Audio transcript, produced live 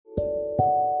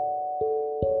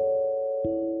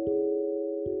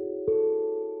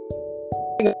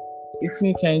it's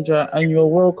me, Kendra, and you're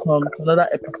welcome to another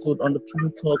episode on the People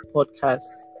Talk podcast.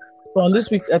 So, on this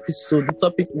week's episode, the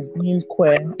topic is being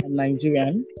queer and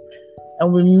Nigerian,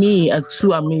 and with me are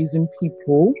two amazing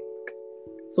people.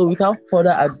 So, without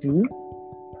further ado,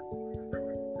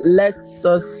 let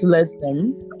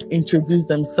them introduce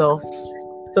themselves.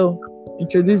 So,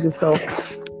 introduce yourself.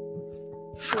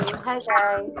 Okay, hi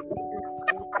guys.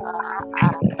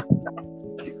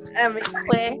 I'm a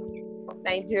queer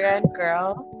Nigerian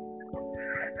girl.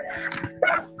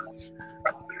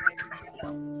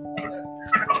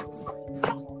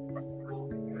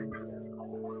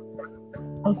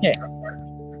 Okay.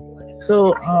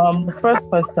 So, the first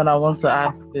question I want to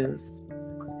ask is,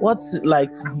 what's it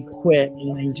like to be queer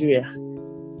in Nigeria?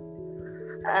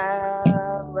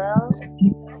 Well,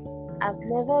 I've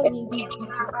never really been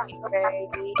very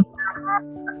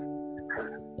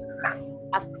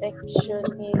affectionate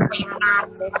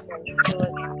person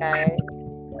towards guys.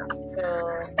 So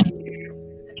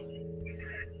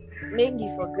mainly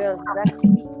for girls, it's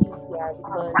actually easier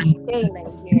because here in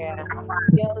Nigeria,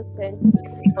 girls tend to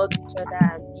hug each other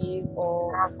and behave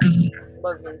all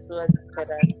loving towards each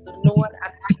other. So no one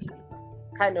actually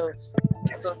kind of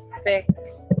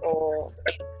suspects or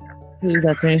Pays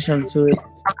attention to it.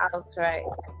 outright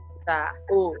that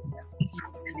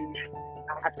she's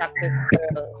attracted to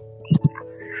girls.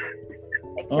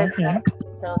 Except Okay. that you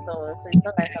tell someone. So it's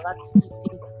not like I've actually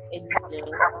faced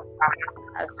anything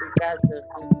as regards to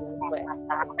being queer.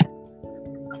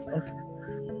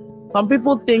 Some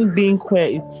people think being queer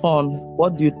is fun.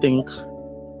 What do you think?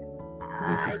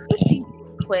 I don't think being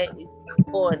queer is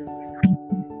fun.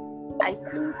 I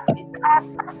think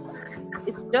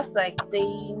it's just like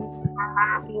saying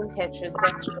being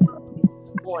heterosexual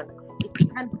is fun. It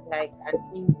can't be like an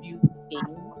inbuilt thing.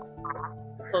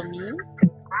 For me,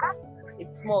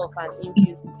 it's more of an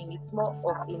inbuilt thing. It's more of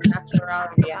a natural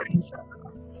reaction.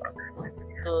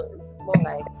 So it's more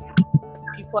like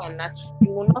people are natural.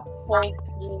 You will not call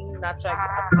being naturally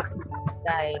attracted to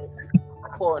guys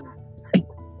fun.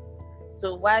 So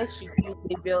why should you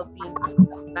label being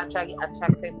naturally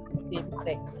attracted to the same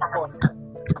sex fun?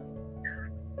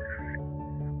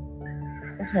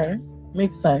 Okay,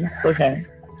 makes sense. Okay.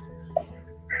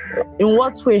 In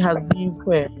what way has being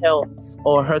queer helped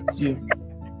or hurt you?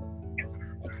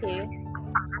 Okay.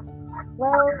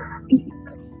 Well,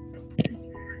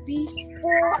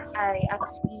 before I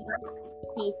actually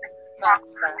faced the fact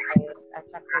that I was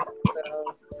attracted to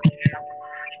girls,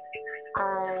 I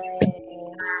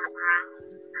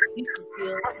used to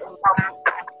feel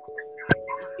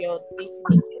if you're dating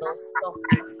a girl, stuff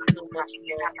is so much more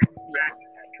easier.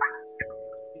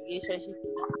 The relationship is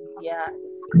easier,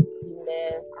 it's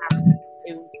seamless,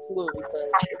 it will flow because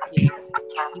okay,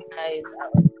 you guys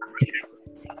are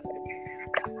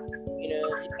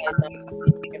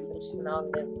emotional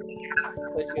level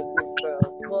because you're good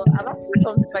girls. Well, I've actually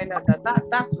come to find out that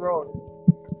that's wrong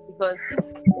because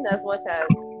in as much as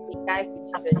a guy could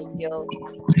cheat on a girl,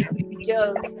 the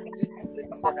girls do cheat on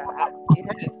each other. You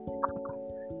heard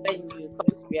when you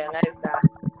come to realize that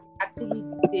actually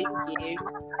the same game,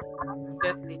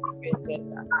 just a different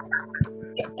gender.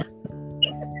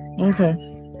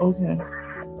 Okay.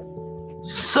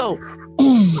 So,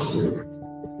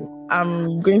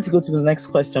 I'm going to go to the next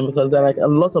question because there are like a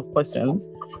lot of questions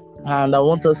and I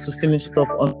want us to finish it off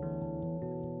on.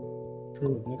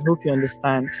 So, I hope you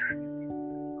understand.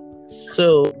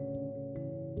 So,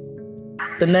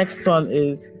 the next one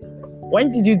is,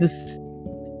 when did you decide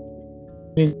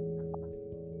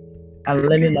and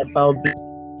learning about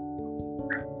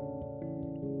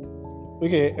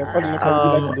Okay,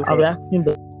 I'll be asking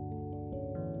the.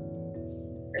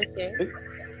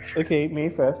 Okay, me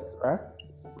first, right?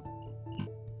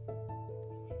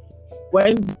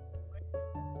 When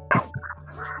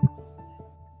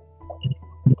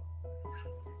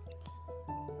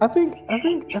I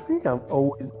think I've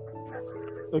always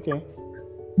okay.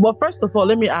 But first of all,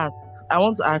 let me ask. I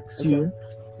want to ask you,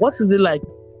 what is it like?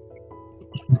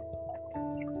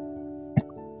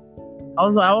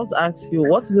 Also, I want to ask you,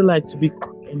 what is it like to be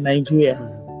in Nigeria?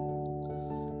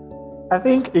 I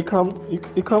think it comes with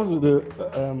the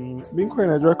being queer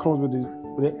in Nigeria comes with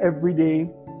the everyday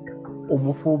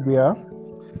homophobia,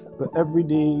 the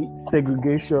everyday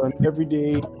segregation,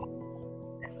 everyday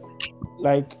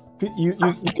like you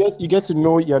get to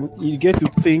know you get to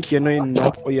think you're not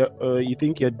enough or you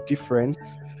think you're different,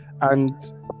 and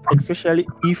especially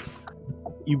if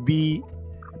you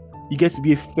get to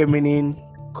be a feminine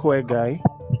queer guy,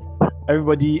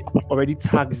 everybody already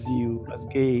tags you as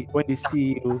gay when they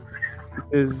see you.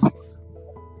 It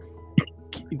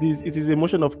is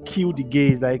emotion of kill the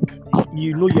gays. Like,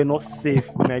 you know, you're not safe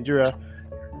in Nigeria.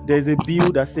 there's a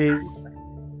bill that says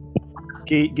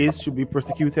gays should be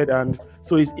prosecuted, and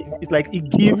so it's like it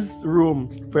gives room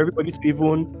for everybody to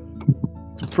even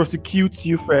to prosecute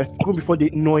you first, even before they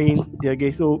knowing they're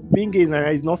gay. So being gay in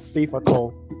Nigeria is not safe at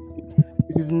all.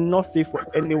 It is not safe for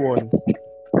anyone,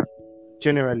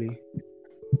 generally.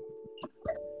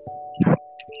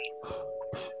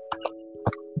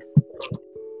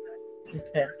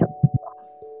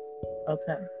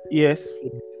 Okay. Yes.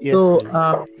 So,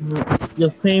 you're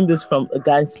saying this from a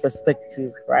guy's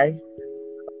perspective, right?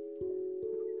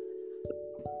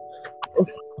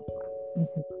 Okay.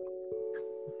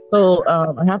 So,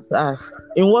 I have to ask,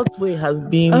 in what way has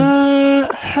being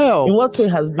helped? In what way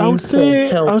has I being would say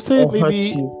helped or hurt maybe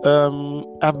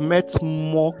you? I've met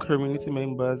more community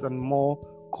members and more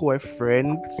queer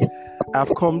friends.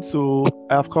 I've come to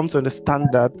understand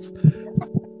that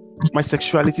my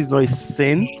sexuality is not a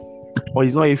sin, or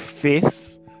it's not a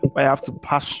phase I have to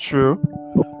pass through,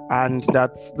 and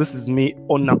that this is me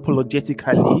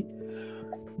unapologetically.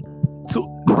 So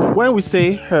when we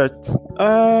say hurt,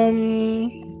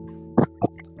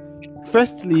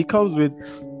 firstly, it comes with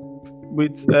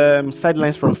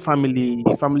sidelines from family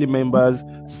members,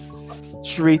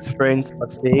 straight friends per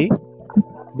se,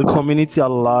 the community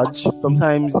at large.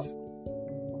 Sometimes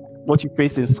what you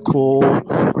face in school,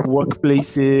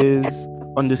 workplaces,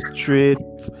 on the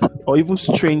streets, or even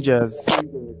strangers.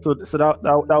 So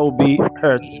that will be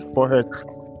hurt.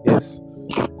 Yes.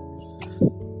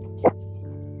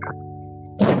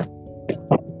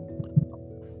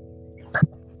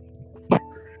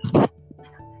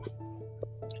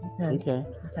 Okay.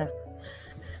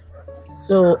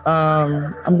 So,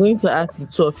 I'm going to ask the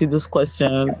two of you this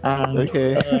question, and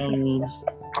okay.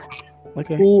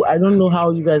 Who, I don't know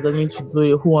how you guys are going to do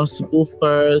it. Who wants to go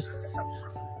first?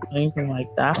 Anything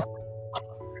like that.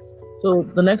 So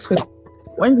the next question: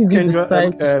 when did you decide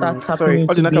to start tapping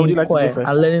into being queer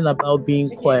and learning about being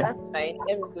queer? That's fine.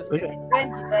 Let me go first. When did I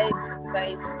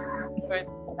decide to first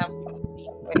tap into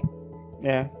being queer?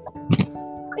 Yeah.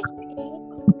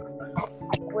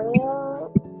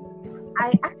 Well, I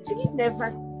actually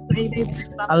never decided to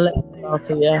start. I learned about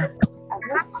it. Yeah. I'm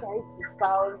not trying to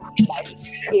sound like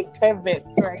a pervert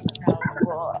right now,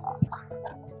 but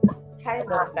kind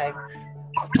of like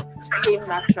came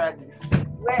naturally.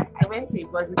 When I went to a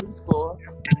boarding school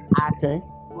and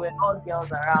we were all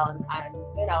girls around, and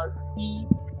when I would see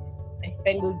my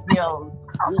fellow girls,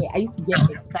 I used to get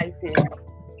excited.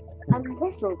 And the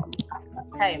rest of the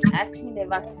time, I actually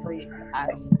never saw it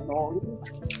as wrong.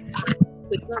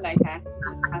 It's not like I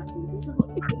actually had to. So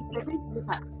if you look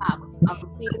at tap, I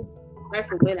was seeing right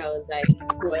from when I was like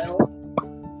 12.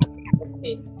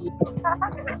 Okay.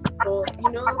 So,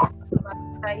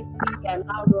 my society and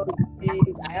how wrong it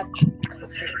is, I have to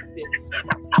protest it.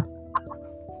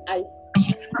 I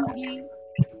really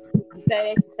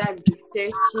decided to start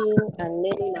researching and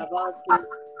learning about it,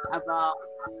 about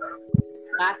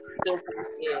last couple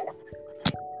years.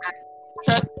 And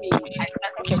trust me, I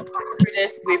started the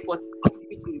prudest way possible,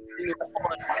 which is,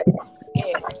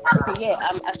 yes, okay, yeah,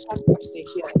 I'm attracted to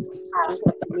here. I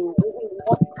want to know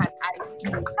what can I do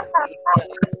to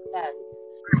understand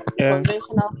the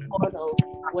conventional part of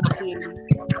working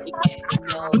against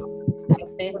girls,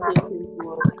 authentic people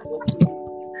working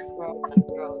strong and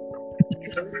girls.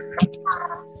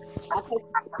 At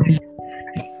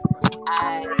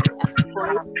the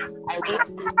point, I went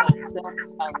through myself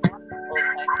of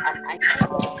like an idea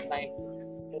of like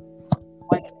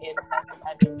what if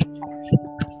having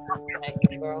like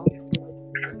girls.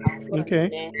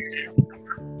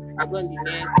 I go on the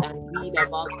net and read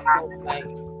about stuff like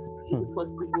is it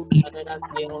possible for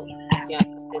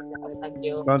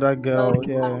another girl?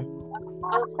 I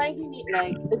was finding it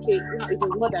like, okay, now it was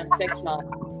more than sexual,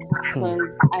 because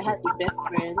I had a best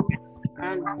friend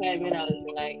around the time when I was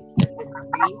in like SS3,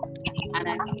 and I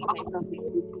found myself being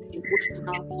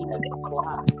emotional feelings for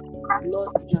her, not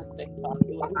just sexual.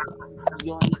 It wasn't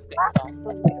beyond sexual. So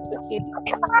I'm like, okay,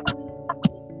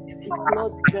 it's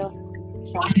not just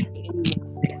something anymore.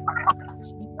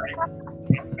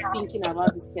 Thinking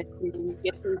about this getting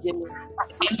jealous.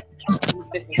 This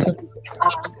person,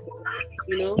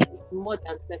 it's more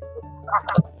than sexual.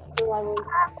 So I was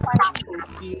quite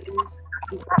confused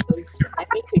because I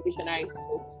went to a missionary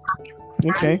school.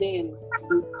 And then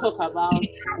we talk about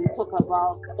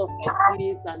stuff like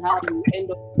this and how you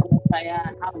end up on fire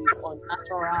and how it's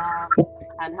unnatural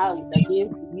and how it's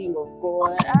against the will of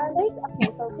God. And I said,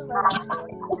 okay, so like,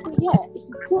 okay, yeah, if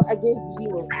it's not against the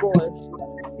will of God,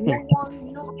 no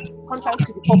one, contrary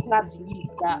to the popular belief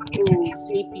that,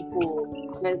 gay people,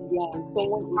 lesbians,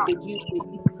 someone introduced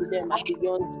maybe to them at a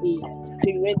young age.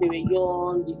 Maybe when they were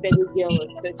young, the fellow girl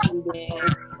was touching them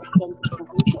or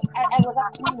something. So I was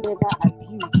actually never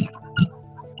abused.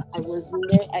 I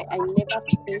never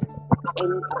faced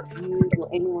any abuse or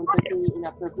anyone talking me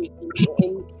inappropriately or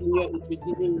any senior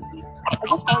introducing me to. I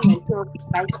just found myself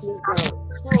liking girls.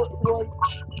 So it was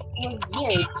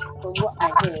weird from what I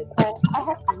heard. I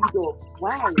had to read up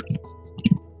why.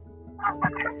 I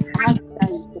had to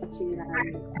start researching,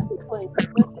 and at the point I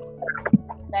just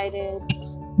decided to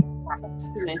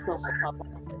put myself up.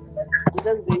 I'm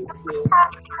just going to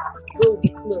go with the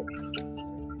flow.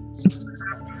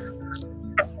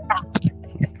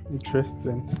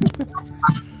 Interesting.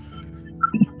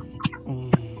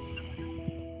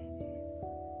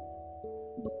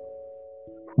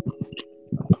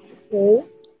 Okay.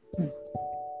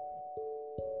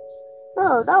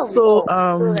 Oh, that was So, so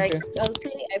like I'll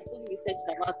say I fully researched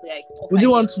about like. Would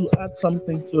you want to add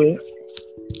something to it?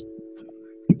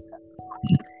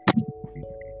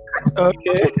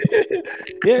 Okay.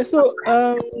 Yeah. So,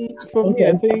 for me,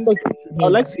 I think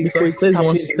I'd like to because equate it says you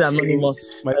want to tapping stay into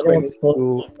anonymous. my I don't want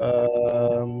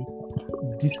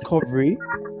to discovery,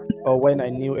 or when I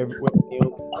knew what I was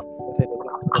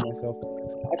for myself.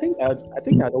 I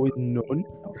think I'd always known.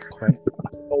 I was quite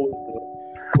always known,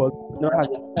 but not as a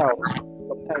child.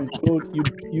 Sometimes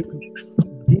you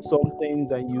do some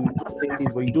things and you say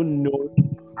this, but you don't know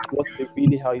what they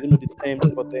really have. You don't know the terms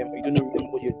for them. You don't know really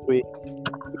what you're doing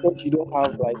because you don't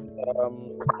have like a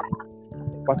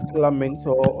particular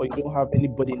mentor, or you don't have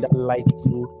anybody in that light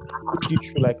to put you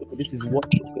through. Like, okay, this is what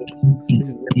this is. This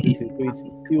is what this is. So it's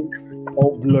still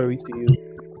all blurry to you.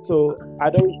 So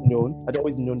I'd always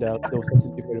known that there was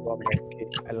something different about me. Like, okay,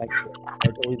 I like it.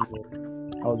 I'd always known.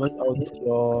 I was not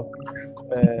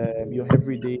your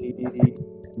everyday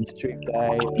straight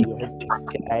guy, or your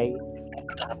everyday guy,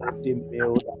 everyday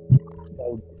male that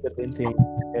would do certain things.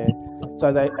 So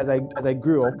as I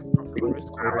grew up from secondary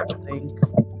school, I think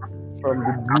from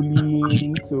the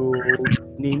bullying to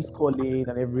names calling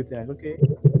and everything, like, okay,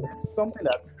 it's something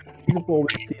that people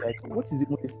always say, like, what is it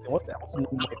with this thing? I want to know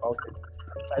more about it.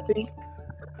 So I think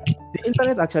the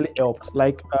internet actually helped.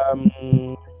 Like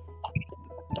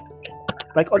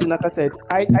Odinaka said,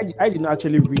 I did not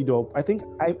actually read up. I think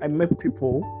I met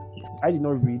people. I did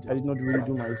not read. I did not really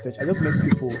do my research. I just met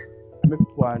people.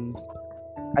 And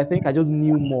I think I just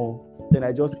knew more. Then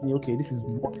I just knew, okay, this is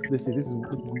what this is. This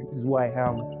is who I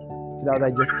am. So that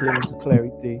I just came into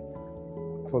clarity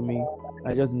for me.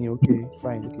 I just knew, okay,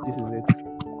 fine, okay, this is it.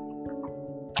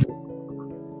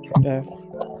 Yeah.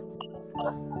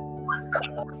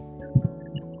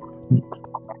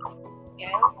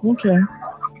 Okay.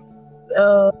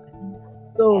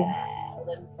 So,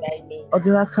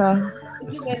 Odinaka,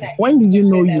 when did you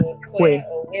know you were?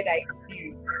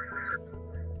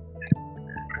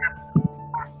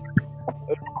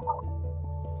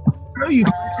 No, you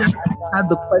had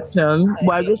the question,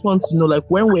 but I just want to know, like,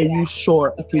 when were you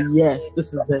sure? Okay, yes,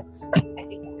 this is it.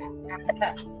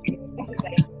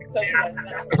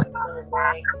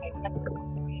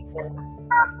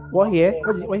 What here?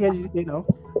 What here did you say now?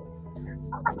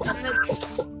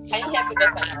 Can you hear me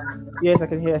better now? Yes, I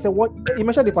can hear. I said, what? You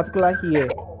mentioned the particular here,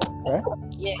 right?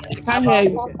 Yeah, I can't hear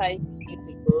you. 5 years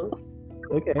ago.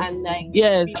 Okay. And like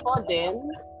Yes. before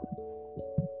then,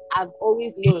 I've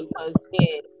always known because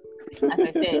as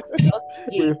I said, not to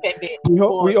be a pervert.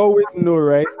 We always know,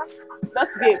 right? Not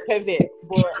to be a pervert,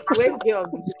 but when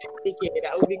girls take it,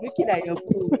 I will be looking at your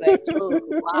boobs like, oh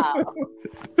wow.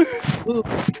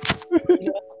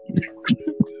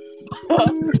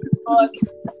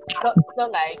 But it's not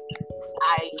like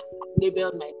I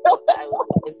labeled myself that I was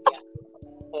a lesbian.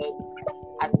 Because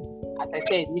as I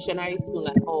said, missionary school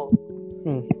and all,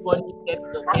 one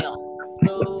gets so well.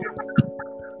 So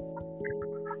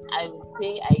I would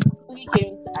say I fully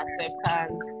came to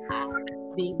acceptance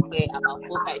and being clear about 4-5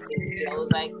 years ago. I was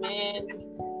like, man,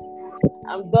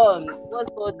 I'm done.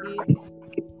 What's all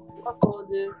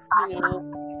this?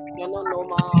 You're not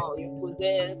normal, you're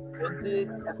possessed, you're this,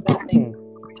 nothing.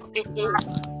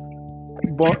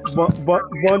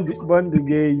 Bond the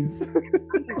gays.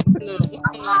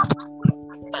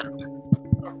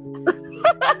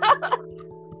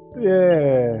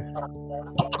 Yeah.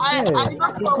 I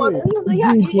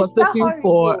was looking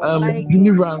for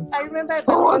deliverance. I remember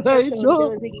there was a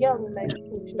girl in my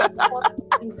school. She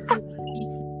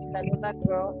was another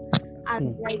girl, and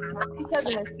like teachers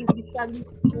in my school literally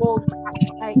flogged,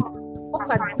 like,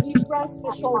 a deliverance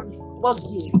session with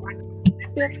flogging,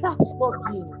 better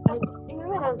flogging. And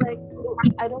I was like, oh,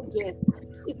 I don't get.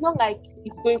 It's not like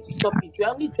it's going to stop it. You're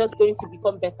only just going to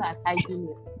become better at hiding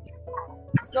it.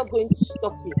 It's not going to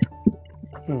stop it.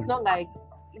 It's not like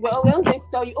we're not going to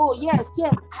tell you, oh yes,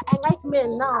 I like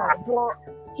men now, but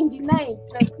in the night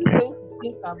we're still going to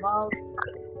think about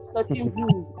nothing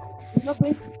you. It's not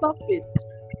going to stop it.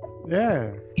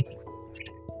 Yeah.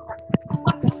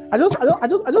 I just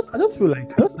feel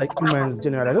like humans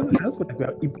generally. I just feel like we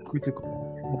are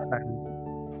hypocritical sometimes.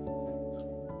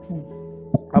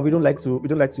 And we don't like to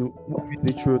face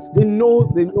the truth. They know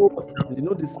what's happening. They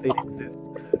know this thing exists.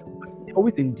 They're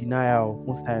always in denial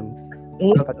most times.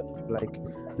 I just feel like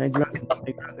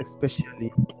Nigerians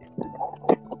especially.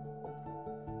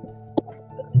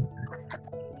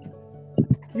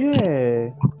 Yeah.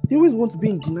 They always want to be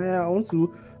in denial.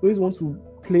 Always want to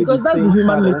play because that's the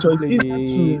human nature.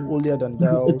 It's holier than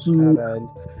thou. And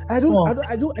I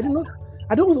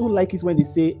don't also like it when they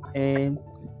say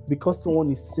because someone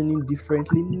is sinning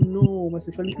differently. No, my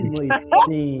sexuality is not a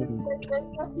sin.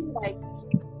 There's nothing like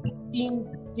seeing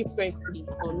differently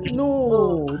for me.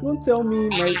 No, don't tell me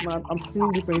I'm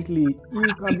sinning differently. You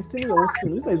can be sinning your own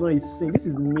sin. This one is not a sin. This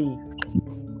is me.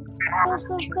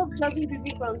 Stop judging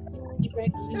people from seeing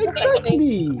differently. It's exactly. Just like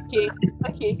saying,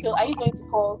 okay, so are you going to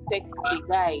call sex with a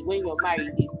guy when you're married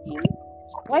a sin?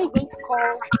 Why are you going to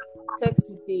call sex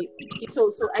with a... Okay, so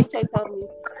are you trying to tell me,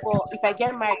 well, if I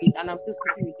get married and I'm still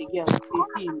sleeping with a girl, it's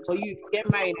a sin. But you get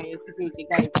married and you're sleeping with a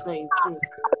guy, it's not a sin.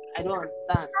 I don't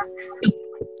understand.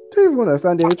 I don't even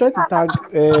understand. They try to tag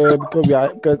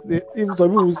because if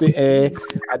some people say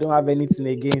I don't have anything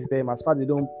against them as far as they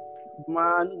don't.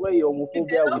 Man, where your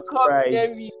homophobia with pride?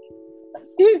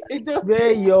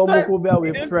 Where your homophobia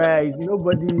with pride?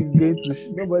 Nobody is going to.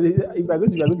 Nobody. If you're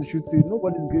going to shoot you,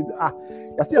 nobody's going to.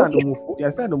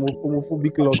 You're still an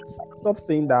homophobic lot. Stop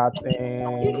saying that.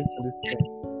 This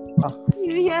thing.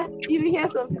 You hear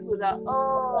some people that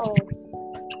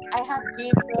I have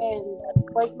gay friends.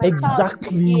 But my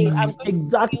exactly.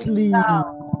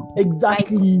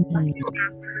 Exactly.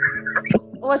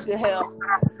 What the hell?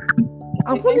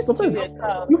 And funny sometimes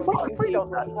you find out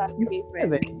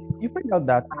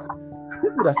that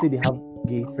people that say they have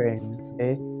gay friends,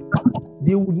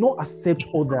 they would not accept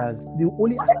others. They will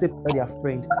only accept their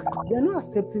friend. They are not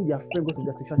accepting their friend because of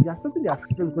their sexuality. They are accepting their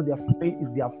friend because their friend is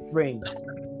their friend.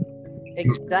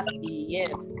 Exactly.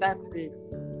 Yes, that's it.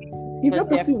 If that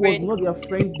person was not their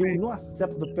friend, they will not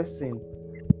accept the person.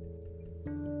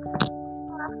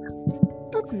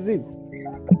 That is it.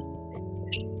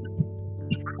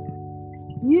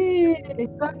 Yeah,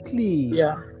 exactly.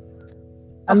 Yeah,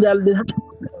 and they have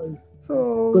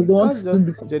so because they want to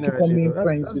become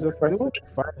friends with the person.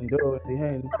 Fine, though. In the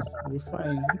end, we're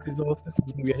fine. This is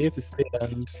we are here to stay,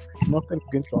 and nothing is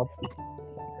going to happen.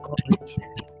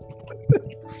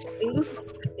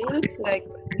 It looks like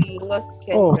we lost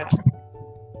Kendra.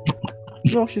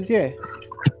 No, she's here.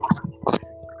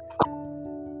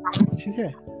 She's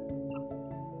here.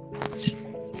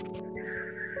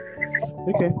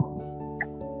 Okay.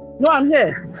 No, I'm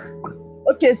here.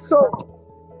 Okay, so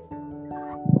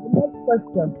next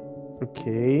question.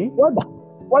 Okay.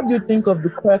 What do you think of the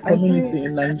queer community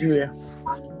in Nigeria?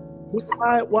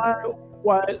 While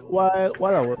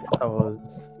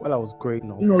I was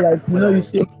growing up, you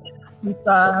see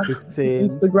Twitter,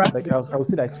 Instagram. Like I would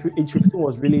say that age 15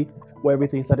 was really where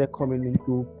everything started coming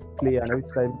into play and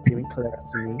everything started becoming clear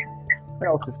to me. When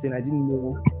I was 15, I didn't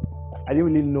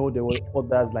really know there were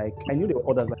others. Like I knew there were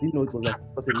others, but I didn't know it was like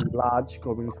such a large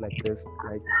community like this.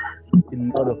 Like a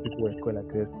lot of people were quite like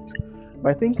this.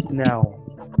 But I think now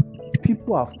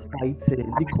people are fighting.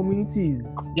 The community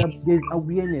there's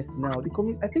awareness now.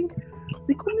 I think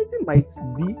the community might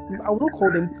be. I will not call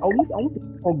them. I won't say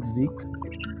toxic,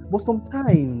 but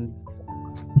sometimes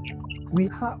we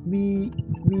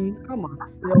come out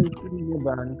more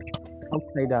than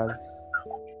outsiders.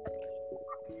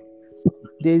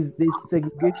 There's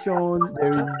segregation.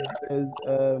 There's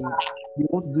you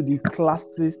want to do the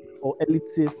classist or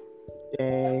elitist.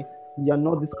 You're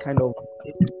not this kind of.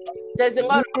 There's a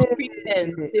lot of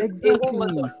pretense.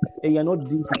 Exactly. You're not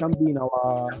this. You can't be in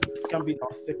our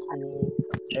circle.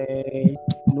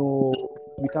 No,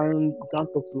 we can't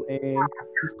talk to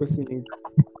this person is.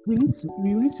 We need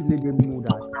to let them know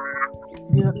that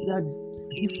there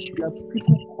are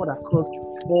people cut across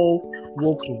all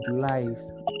walks of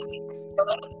lives.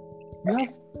 We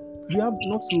have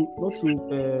not to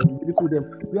ridicule them.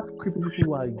 We have crippled people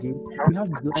who are gay. We have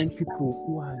blind people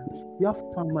who are gay. We have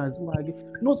farmers who are gay.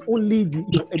 Not only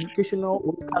the educational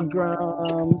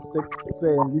program, sex,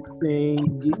 everything.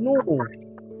 No,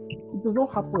 it does not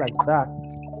happen like that.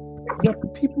 there are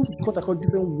people quote unquote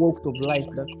different walks of life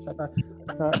that are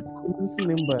community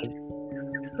members.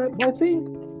 But I think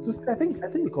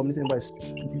the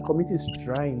community is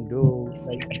trying though.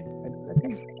 Like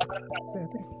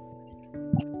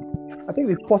I think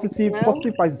the positive part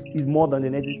is more than the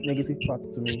negative part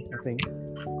to me. I think.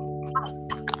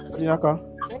 Yaka.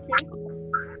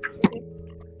 Okay.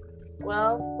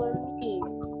 Well, for me,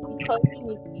 the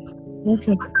community.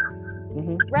 Okay.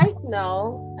 Right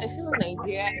now, I feel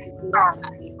Nigeria is not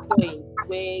at a point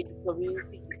where the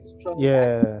community is strong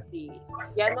as say.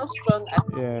 They are not strong as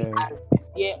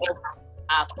fear of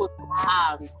our coat of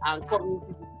arms and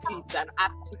community in the streets and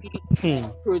actually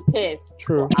protest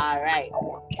for our rights.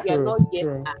 We are not yet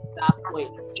at that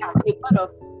point. A lot of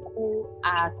people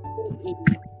are still in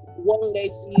one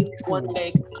leg in, one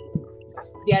leg out.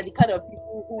 They are the kind of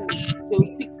people who they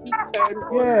will quickly turn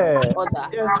on others.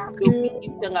 They will quickly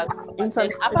sing out. And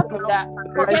apart from that,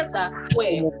 forget that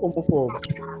queer.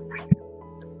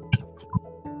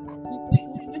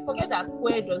 We forget that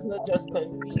queer does not just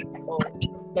consist of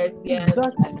lesbians.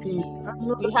 Exactly.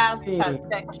 We have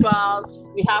transsexuals,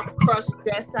 we have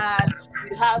cross-dressers,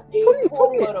 we have a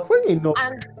whole lot of.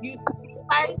 And you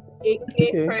find a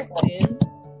gay person.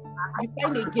 You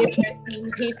find a gay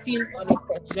person hating on a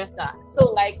cross-dresser.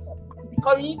 So like the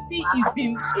community is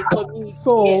being a community.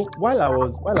 So while I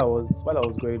was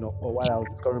growing up, or while I was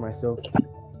discovering myself,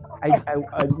 I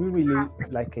really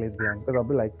like lesbians because I'll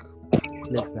be like,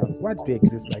 lesbians, why do they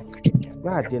exist? Like,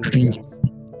 why are they lesbians?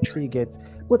 So you get,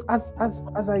 but as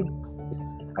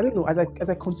I don't know, as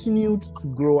I continued to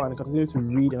grow and I continued to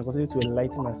read and I continued to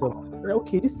enlighten myself, like,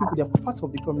 okay, these people, they're part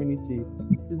of the community.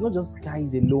 It's not just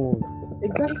guys alone.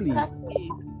 Exactly.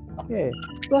 Yeah.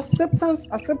 So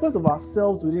acceptance of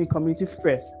ourselves within the community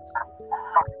first.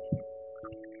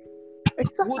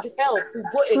 Exactly. Would help to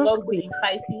go a long way in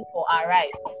fighting for our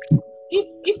rights.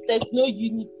 If there's no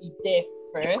unity there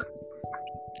first,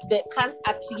 there can't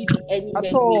actually be any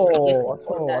at all.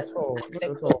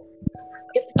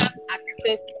 They can't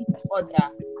accept each other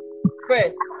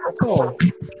first. At all.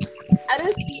 I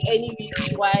don't see any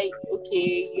reason why,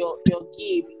 okay, you're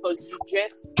gay because you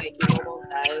dress like a normal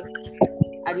guy.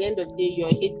 At the end of the day, you're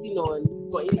hating on,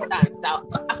 for instance,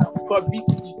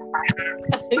 Bobrisky.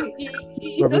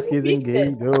 Bobrisky isn't gay,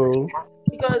 though.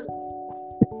 Because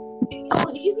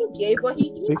he isn't gay, but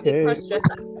he's a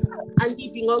cross-dresser. And he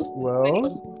belongs to the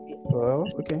community. Well,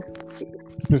 okay.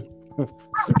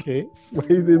 Okay. But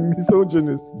he's a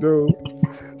misogynist, though.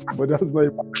 But that's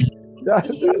not... That's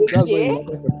not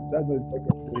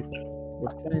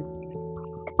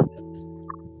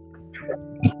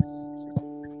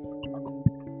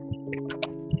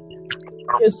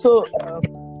okay, so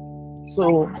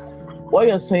what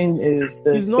you're saying is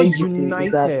that it's not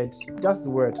united. That's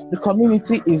the word. The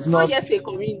community is not. Yes, a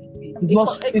community. It's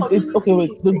not. It's okay.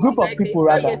 Wait, the group of people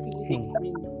rather.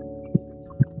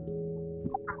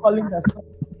 Calling us.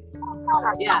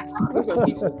 Yeah, group of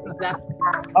people. Exactly.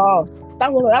 Oh,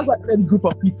 that's like a group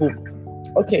of people.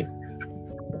 Okay.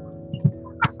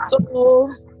 So,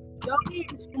 delving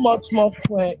into much more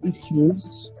queer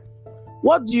issues,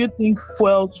 what do you think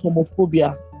fuels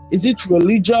homophobia? Is it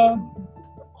religion,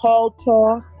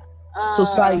 culture,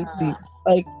 society?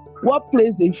 Like, what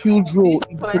plays a huge role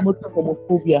in promoting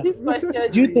homophobia? This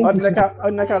question, do you think?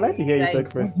 I'd like to hear you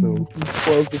talk first, though.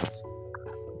 Fuels it?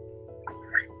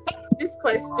 This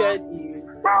question is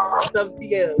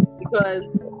something else because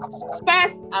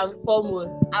first and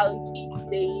foremost, I'll keep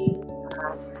saying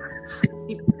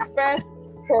the first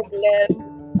problem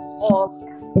of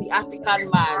the African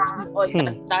man is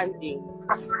understanding.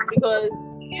 Because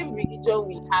the same religion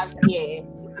we have here,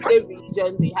 the same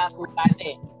religion we have over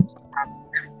there.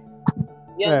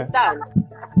 You understand?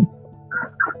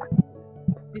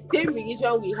 The same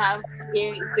religion we have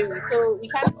here is the same. So we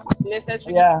can't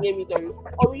necessarily blame it on,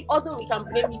 we can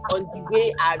blame it on the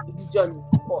way our religion is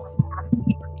taught.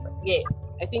 Yeah,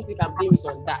 I think we can blame it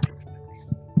on that.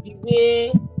 The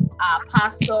way our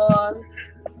pastors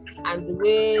and the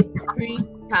way the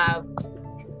priests have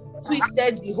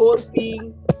twisted the whole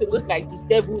thing to look like the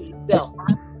devil itself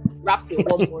wrapped in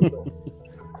one bundle.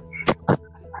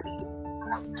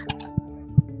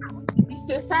 The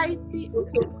society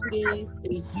also plays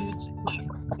a huge part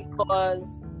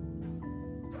because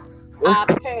our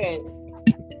parents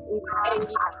in any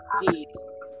day,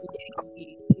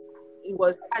 it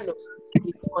was kind of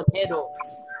unheard of.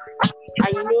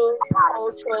 And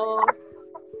culture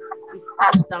is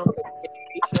passed down from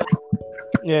generation.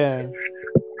 Yeah.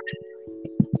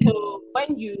 So when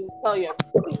you tell your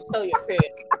parents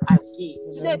I'm gay,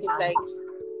 to them it's like,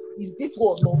 is this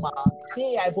what normal?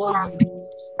 Say I born you.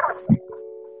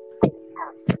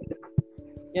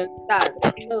 You understand?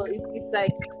 So it's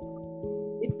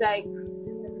like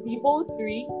the whole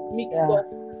three mixed up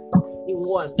in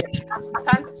one. You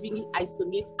can't really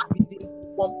isolate within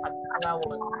one particular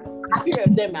one. The three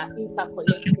of them are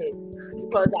interconnected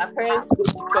because our parents go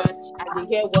to church and they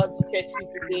hear what the church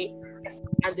people say,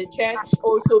 and the church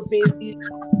also bases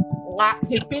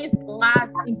they base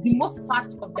in the most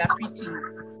part of their preaching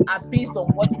are based on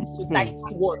what the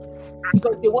society wants,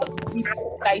 because they want to use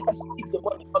society to keep the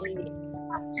money coming in.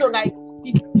 So like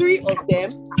the three of them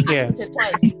are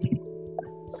intertwined.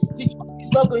 The church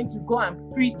is not going to go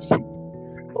and preach,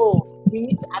 oh, we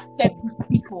need to accept these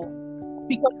people,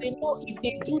 because they know if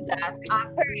they do that, our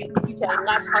parents, which are a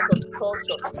large part of the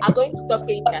culture, are going to stop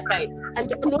paying their tithes, and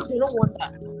they know they don't want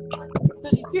that. So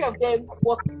the three of them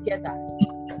work together.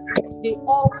 They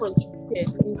all contributed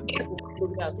into the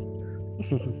program.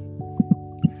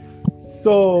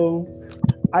 So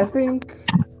I think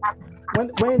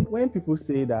when people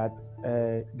say that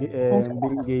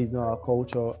being gay is not our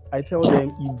culture, I tell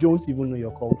them you don't even know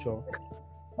your culture.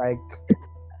 Like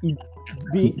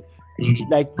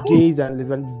like gays and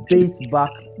lesbians dates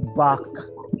back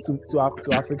to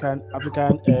African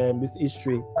this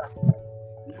history.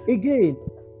 Again,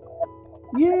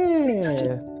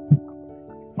 yeah.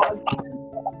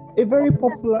 A very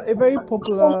popular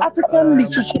some African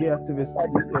literature gay activist.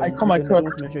 I come across. I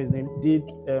won't mention his name. Did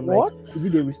What? He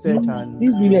did a research on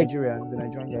He's really Nigerians, the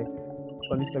Nigerian guy,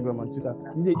 on Instagram and Twitter.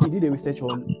 He did a research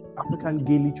on African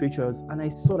gay literatures, and I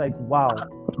saw like, wow,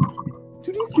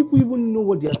 do these people even know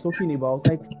what they are talking about?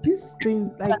 Like these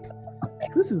things,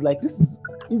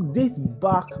 it dates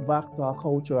back to our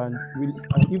culture and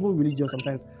even religion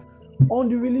sometimes. On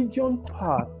the religion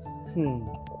part,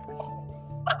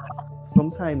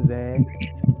 sometimes it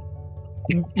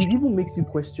even makes you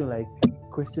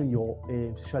question your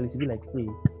sexuality. Be like, hey,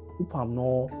 hope I'm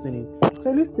not sinning. So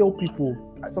I always tell people,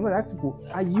 sometimes I ask people,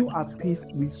 are you at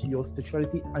peace with your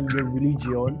sexuality and your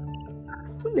religion?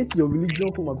 Don't let your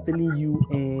religion come up telling you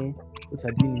what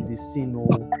you're doing is a sin, or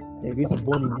you're going to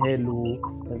burn in hell, or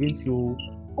you're going to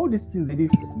all these things. They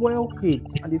fuel hate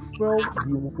and they fuel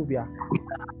the homophobia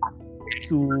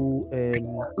to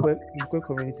queer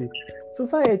community,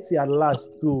 society at large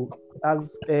too. As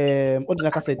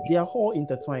Odinaka said, they are all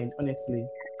intertwined. Honestly,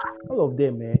 all of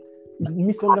them, is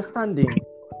misunderstanding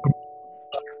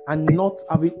and not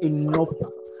having enough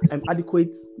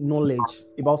adequate knowledge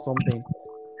about something.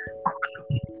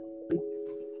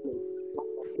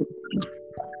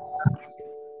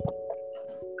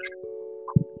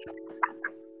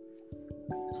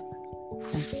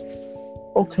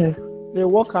 Okay. They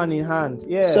work hand in hand.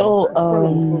 Yeah. So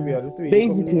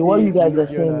basically what you guys are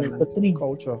saying is the three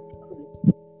culture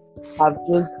have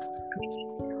just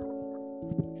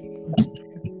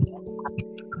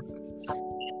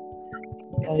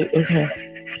okay.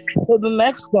 So the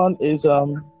next one is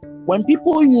when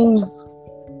people use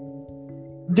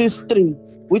these three,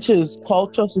 which is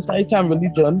culture, society, and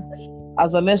religion,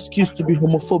 as an excuse to be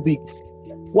homophobic,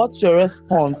 what's your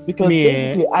response? Because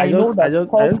basically, I know that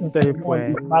culture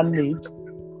is man-made.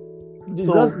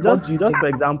 So just for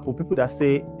example, people that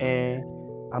say,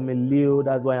 I'm a Leo,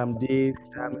 that's why I'm Dave,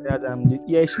 I'm Dave.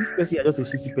 Yeah, shitty person, you're just a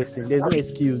shitty person. There's no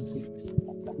excuse.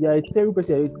 You're a terrible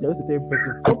person, you're just a terrible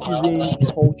person. Stop using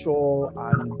culture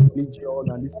and religion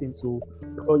and this thing to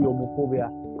call your homophobia.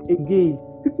 Again,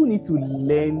 people need to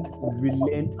learn,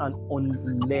 relearn, and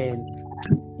unlearn.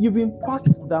 You've been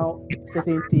passed down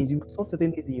certain things. You saw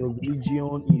certain things in your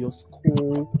religion, in your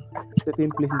school,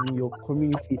 certain places in your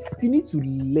community. You need to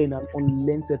learn and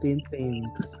unlearn certain things.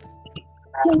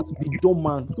 Don't be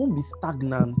dormant. Don't be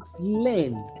stagnant.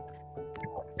 Learn.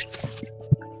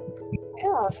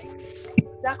 Yeah,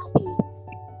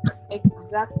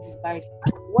 exactly. Like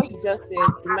what you just said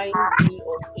reminds me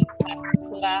of a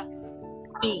particular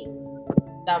thing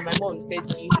that my mom said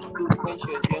she used to do when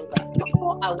she was younger.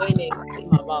 Before awareness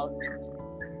came about,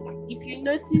 if you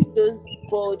notice those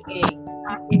boiled eggs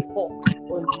people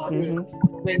pop on the road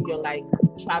when you're like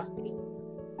traveling,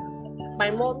 my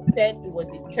mom said it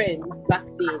was a trend back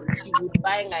then. She would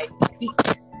buy like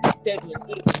 6, 7,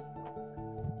 8.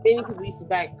 Many people used to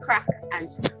buy crack and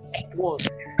ones.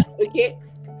 Okay?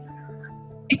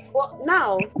 But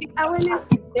now,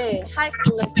 awareness is there, high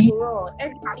cholesterol,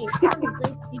 everything. People is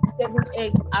going to eat 7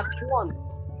 eggs at once.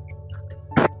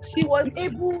 She was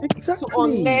able to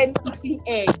unlearn eating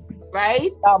eggs,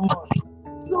 right?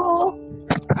 So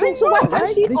why can't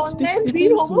she unlearn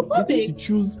being homophobic? They to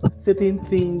choose certain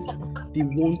things they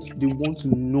want to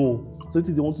know, certain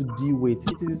things they want to deal with.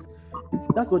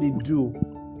 That's what they do.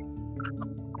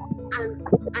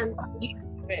 And the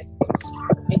rest.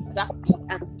 Exactly.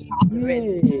 and keep the rest.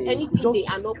 Anything they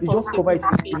are not comfortable with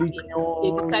facing,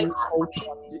 they decide to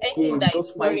face it. Anything that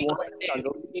is foreign to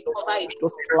them, they cover it.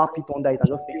 Just slap it under it and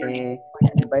just say,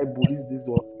 the Bible, this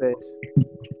was said.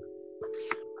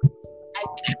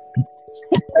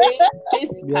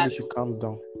 Basically, Yeah, they should calm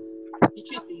down. The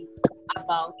truth is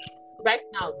right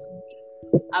now,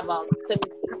 about 77%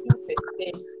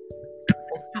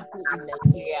 of people in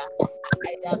Nigeria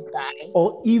either die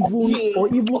or even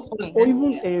what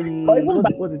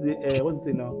is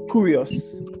it now? Curious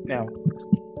now.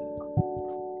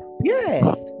 Yes.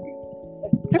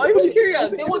 Or even curious.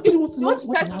 They want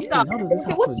to test it out. How does this happen?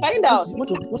 They want to find out.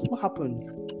 What happens?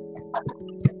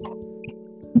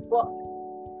 But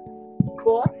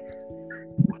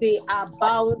they are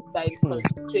bound by the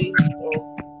constraints of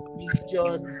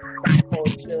religion,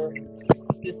 culture,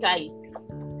 society.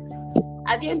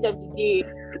 At the end of the day,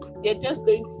 they're just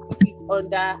going to put it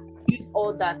use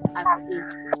all that as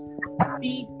a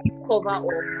big cover up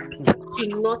to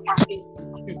not face the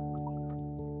truth.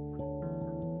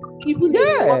 Even a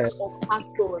lot of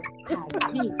pastors are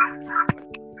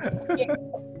gay.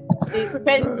 They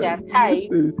spend their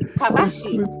time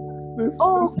kabashing.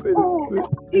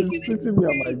 It's sitting me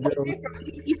on my girl.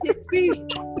 It's a spirit.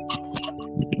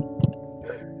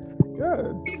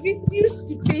 God. They refuse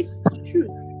to face the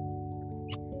truth.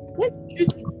 When the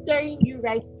truth is staring you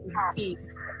right in the face,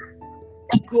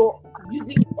 you're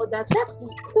using other. That's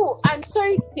cool. I'm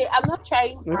sorry to say, I'm not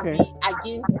trying to be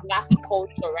against black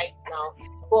culture right now,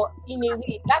 but in a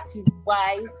way, that is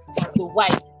why the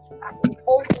whites will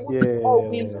always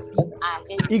be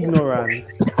ahead. Ignorance.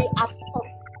 They are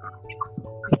soft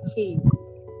to change.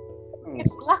 The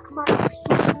black man is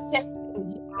so set in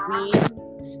his ways,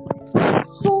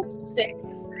 so set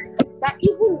that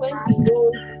even when he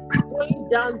knows going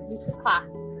down this path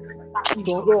is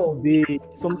wrong, they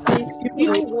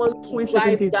still want to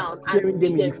drive down and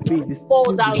make them fall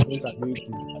down.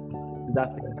 That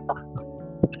thing.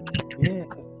 Yeah.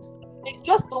 They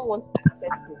just don't want to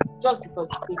accept it just because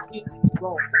they feel it's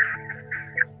wrong.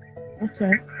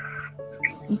 Okay.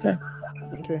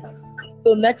 So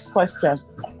next question.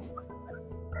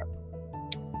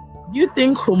 Do you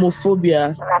think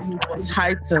homophobia is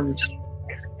heightened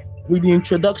with the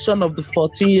introduction of the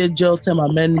 14-year jail term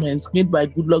amendment made by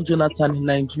Goodluck Jonathan in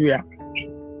Nigeria?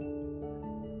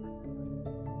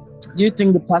 Do you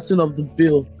think the passing of the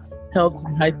bill helped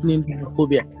in heightening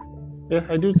homophobia? Yeah,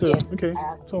 I do too. Yes, okay,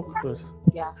 talk first.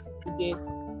 Yeah, it did.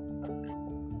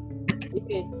 It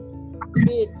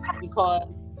did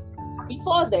because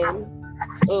before then,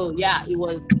 it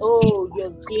was,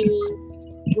 you're gay.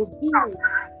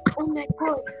 Oh my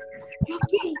God, you're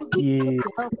gay.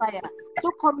 Hellfire.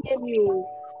 Don't come near me.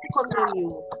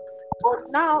 But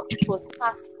now it was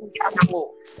passed into law.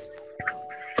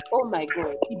 Oh my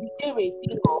God, it became a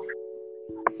thing of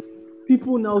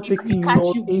people now taking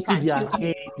laws into their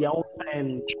head, their own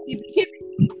time. It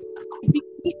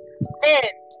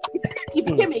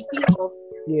became a thing of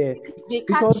they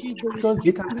because catch you because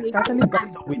they can actually back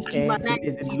it up with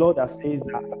there's a law that says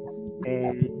that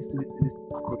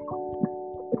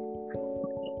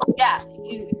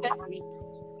it's going to be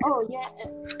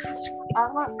our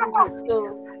law says it. So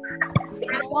the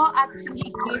law actually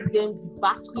gave them the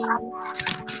backing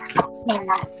to,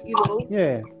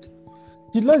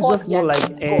 The law is just more like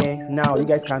now you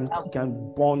guys can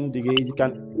burn the gays, you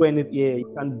can do anything,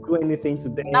 you can do anything to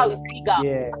them. Now it's legal.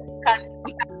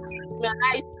 We can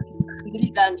criminalize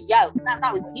illegally.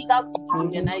 Now it's legal to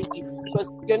criminalize you because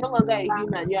you're no longer a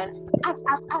human. I've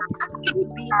actually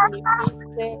been in a place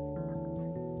where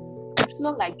it's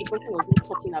not like the person wasn't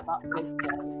talking about person. The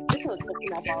person was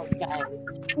talking about guys.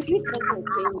 But the person was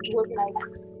saying, it was like,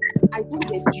 I don't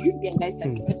get you guys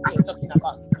like the person you're talking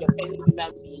about is your fellow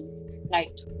human being.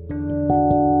 Like,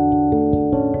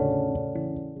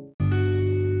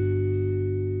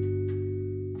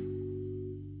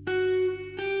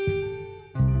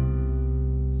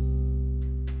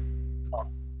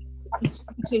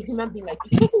 it's a human being. Like,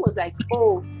 the person was like,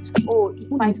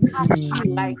 if I catch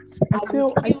you, like, I tell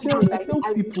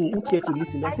people who care to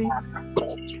listen, I say,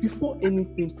 before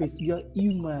anything first, you are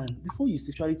human. Before your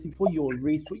sexuality, before your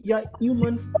race, you are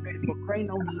human first, for crying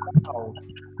out loud.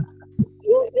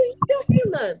 You're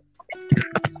human.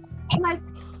 Like,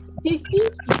 they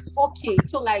think it's okay.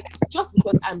 So, like, just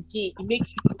because I'm gay, it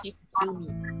makes it okay to kill me.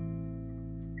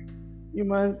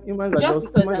 Humans are just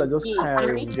just because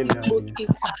I'm gay, it makes it okay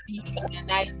to be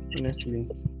humanized. Honestly.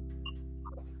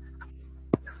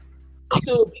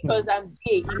 So because I'm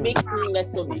gay, it makes me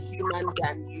less of a human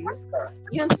than you.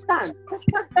 You understand?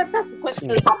 That's the question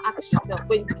to ask yourself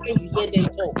when you hear them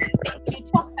talk. They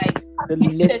talk like The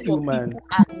this less set of human. people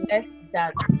are less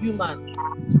than human.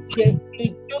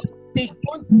 They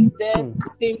don't deserve the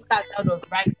same standard of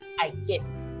rights I get.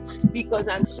 Because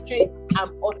I'm straight,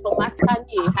 I'm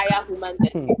automatically a higher human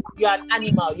than you. You're an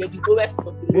animal, you're the lowest of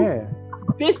the low. Yeah.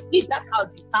 Basically, that's how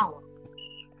they sound.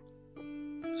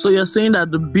 So you're saying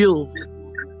that the bill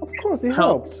Of course, it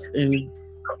helps helped. in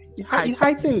It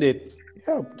heightened it. It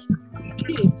helped.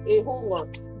 A whole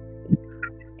lot.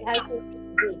 It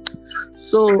heightened it.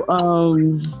 So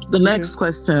the next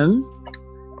question.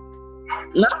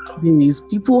 Nowadays,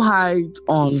 people hide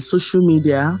on social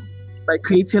media by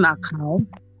creating accounts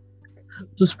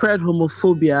to spread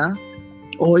homophobia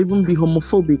or even be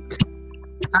homophobic.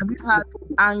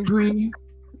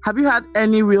 Have you had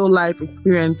any real life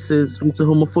experiences with a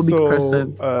homophobic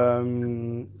person?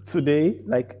 Today,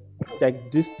 like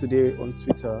this today on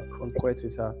Twitter, on queer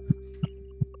Twitter,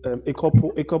 a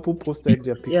couple posted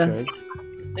their pictures.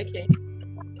 Yeah. Okay.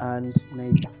 And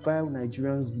 5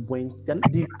 Nigerians went.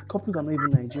 The couples are not even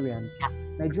Nigerians.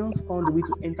 Nigerians found a way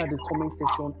to enter this comment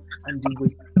section and they were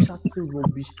chatting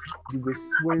rubbish. They were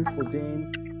swearing for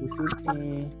them. They were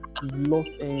saying, we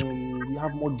lost, we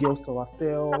have more girls to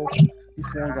ourselves. These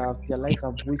ones their lives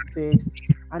have wasted.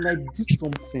 And I did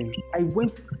something. I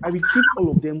retrieved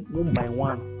all of them one by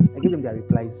one. I gave them their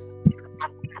replies.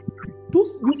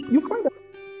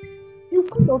 You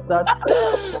find out that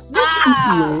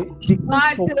they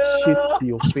can't talk shit to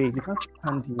your face. They can't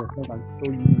stand in your front and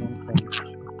tell you nonsense.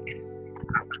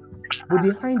 But they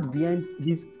hide behind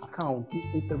this account, this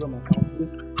Instagram account,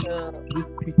 this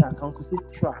Twitter account to say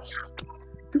trash.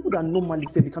 People that normally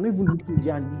say they cannot even look in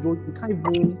there and they're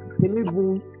not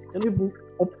even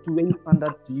up to any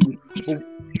standard to you. But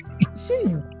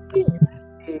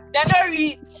they're not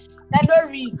rich.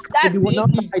 That's they will not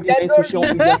hide their social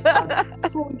media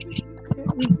standards. So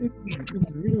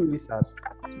it's really, really sad.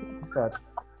 It's sad.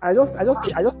 I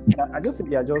just think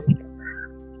they are just.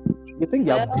 They think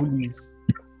they are bullies,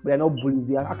 but they're not bullies.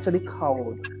 They are actually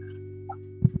cowards.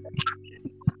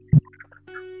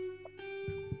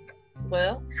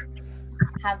 Well,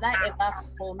 have I ever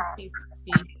formed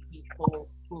face-to-face people?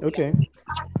 Okay.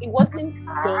 It wasn't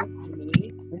done to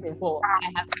me, but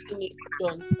I have seen it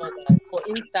done to others. For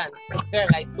instance, the girl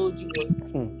I told you was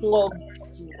flogged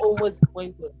to almost the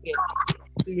point of death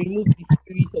to remove the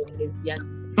spirit of lesbian.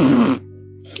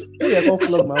 Maybe I can't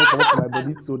flog my own from my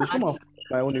body, so they come and flog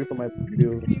my own away from my body.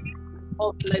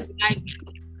 Of lesbian,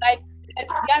 like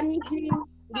lesbianism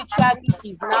literally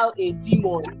is now a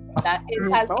demon that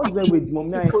enters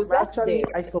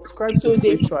I subscribed to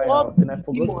free trial and I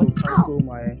forgot to cancel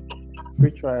my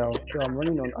free trial, so I'm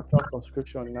running on actual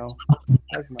subscription now.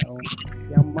 That's my own.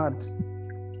 Yeah, I'm mad.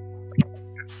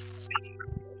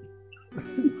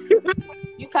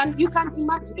 You can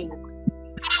imagine.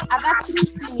 I've actually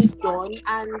seen it done,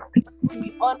 and to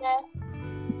be honest,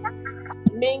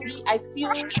 mainly I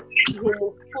feel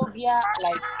homophobia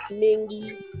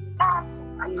mainly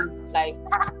is like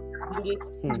relate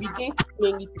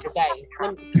mainly to the guys.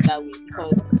 Let me put it that way,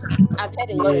 because I've had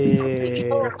a lot of people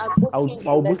say,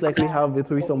 I'll most likely have a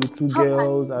threesome with 2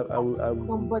 girls. I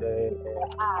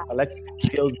like to see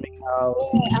girls make out.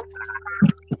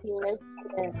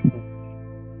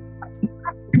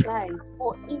 Guys,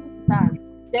 for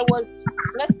instance, there was,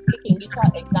 let's take a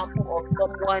literal example of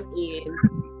someone in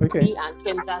me and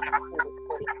Kendra's school,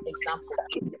 for example.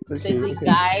 There's a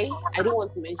guy, I don't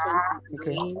want to mention his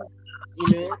name,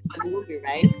 because it won't be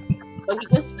right, but he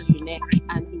goes to UNEC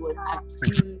and he was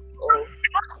accused of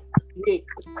rape.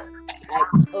 Like,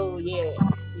 oh yeah,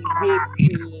 he raped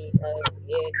me,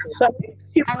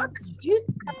 and due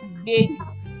to the way the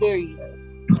story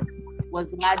was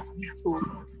largely told,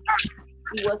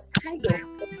 it was kind of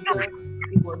obvious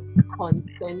it was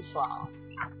consensual.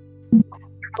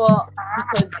 But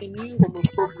because they knew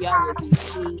homophobia was a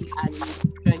thing and it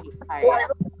destroyed his career,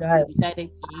 they decided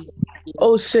to use it again.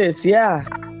 Oh shit, yeah.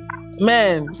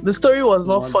 Man, the story was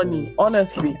not funny,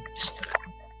 honestly.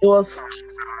 It was,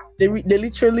 they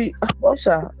literally, because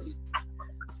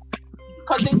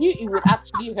they knew it would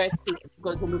actually hurt him,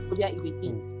 because homophobia is a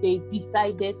thing. They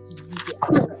decided to use it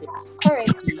against him.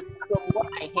 Currently, from what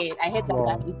I heard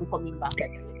that guy isn't coming back to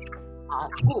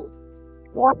school.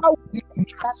 Wow.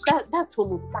 That's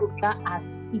homophobia at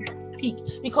its peak.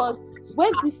 Because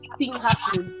when this thing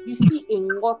happened, you see a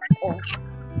lot of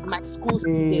my school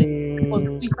students on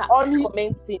Twitter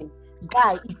commenting,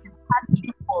 guy, if we catch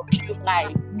you for real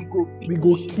life, we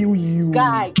go kill you.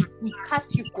 Guy, if we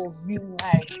catch you for real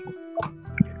life,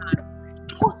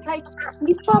 But like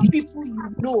literal people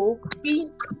you know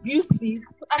being abusive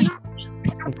and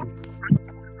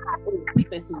now, oh, this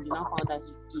person you now found out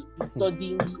he's gay. He's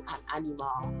suddenly an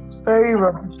animal. Very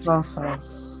rubbish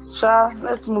nonsense. Sha,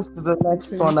 let's move to the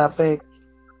next one, I beg.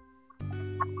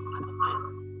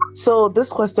 So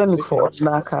this question is for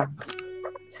Naka.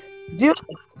 Do you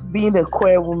think being a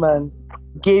queer woman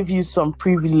gave you some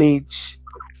privilege,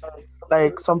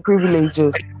 like some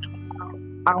privileges,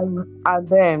 and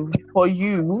then for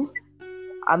you,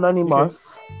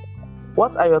 Anonymous,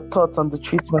 what are your thoughts on the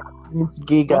treatment given to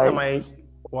gay guys?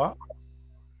 What?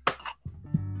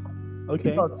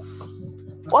 Okay.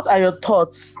 What are your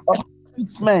thoughts on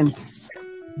treatments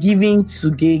given to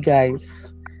gay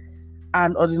guys?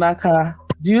 And Odinaka,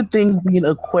 do you think being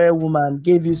a queer woman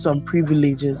gave you some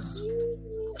privileges?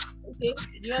 Okay,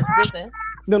 do you want to go first?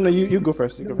 No, you go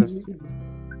first. You go first.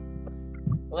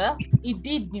 Well, it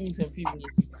did give me some privileges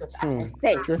because, as I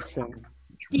said, Interesting.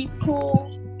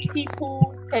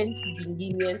 people tend to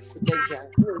be lenient to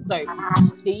lesbians. No, sorry,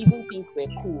 they even think we're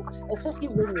cool, especially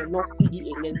when you're not fully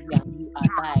a lesbian, you are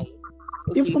bi.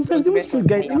 Okay, If sometimes even straight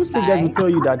guys will tell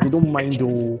you that they don't mind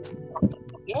though.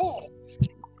 Yeah.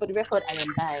 For the record, I am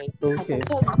bi. Okay. I can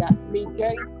tell you that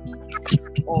majority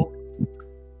of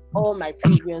all my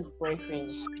previous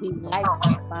boyfriends, they liked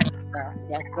the fact that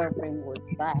their girlfriend was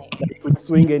bi. It would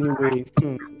swing anyway.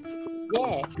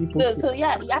 Yeah. So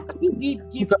yeah, it actually did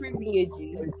give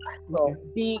privileges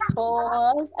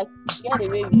because I could get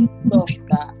away with stuff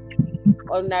that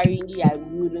ordinarily I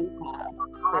wouldn't have.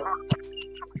 So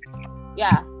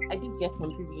yeah, I did get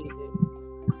some privileges.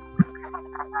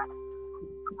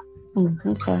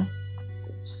 Okay.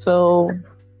 So,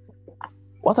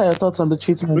 what are your thoughts on the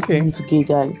treatment given to gay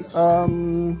guys?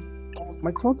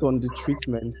 My thoughts on the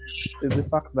treatment is the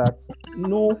fact that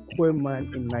no queer man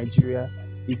in Nigeria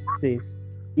is safe,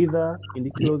 either in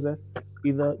the closet,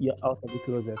 either you're out of the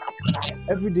closet.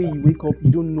 Every day you wake up,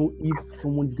 you don't know if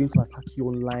someone's going to attack you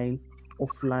online,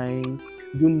 offline.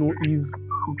 You don't know if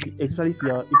especially if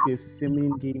you're a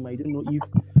feminine gay man, you don't know if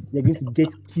you're going to get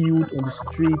killed on the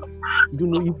streets. You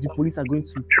don't know if the police are going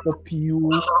to stop you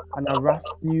and arrest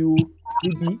you.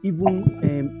 Maybe even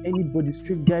anybody,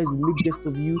 straight guys will make jest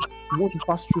of you. You want to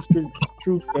pass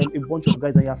through a bunch of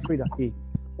guys and you're afraid that, hey,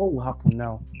 what will happen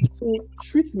now? So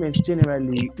treatment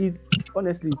generally is,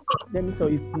 honestly, let me tell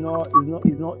you, it's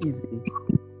not easy.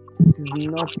 It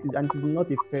is not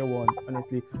a fair one,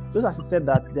 honestly. Just as you said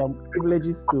that there are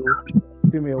privileges to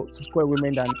queer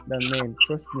women than men,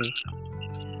 trust me.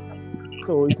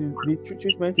 So it is, the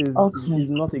treatment is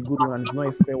not a good one and it's not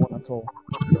a fair one at all.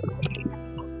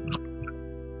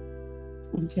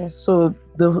 Okay, so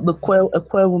a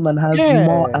queer woman has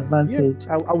more advantage.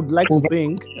 Yeah. I would like to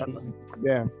think.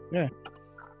 Yeah.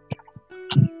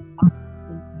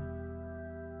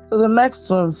 So the next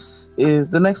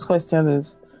question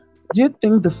is, do you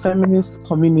think the feminist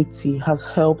community has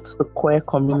helped the queer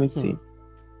community?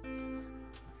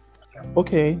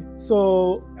 Okay,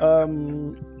 so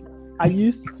I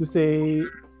used to say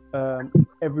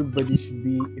everybody should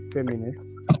be a feminist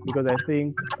because I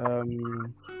think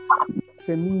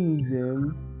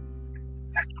feminism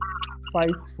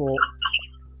fights for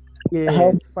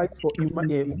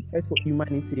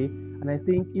humanity, and I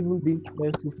think even being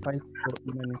queer to fight for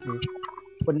humanity.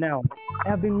 But now, I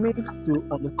have been made to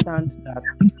understand that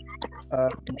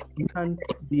you can't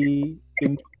be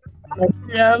in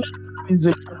Nigerian is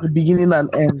the beginning and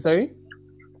end. Sorry?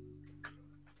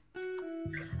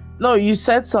 No, you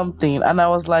said something, and I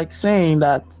was like saying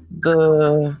that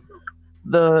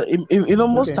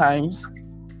most times,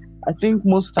 I think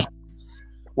most times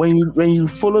when you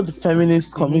follow the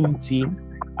feminist community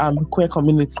and the queer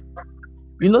community,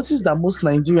 you notice that most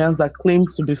Nigerians that claim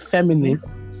to be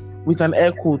feminists, with an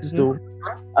air quote though,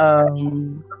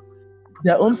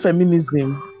 their own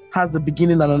feminism has a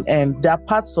beginning and an end. There are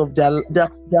parts of their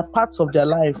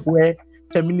life where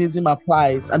feminism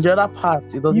applies, and the other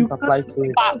part it doesn't apply to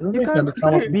it.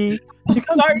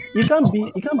 You can't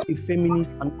be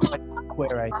feminist and not like queer,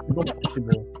 right? It's not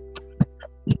possible.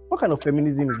 What kind of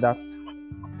feminism is that?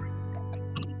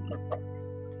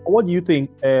 What do you think?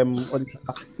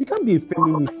 You can't be a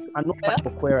feminist and not fight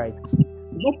for queer rights. It's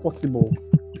not possible.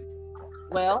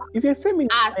 Well, if you're a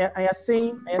feminist, I am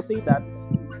saying that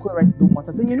queer rights don't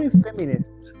matter. So you're not a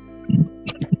feminist.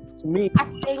 To me,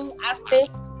 as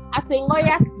a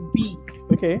lawyer to be,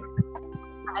 okay,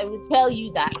 I will tell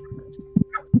you that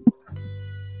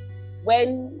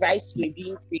when rights were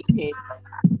being created,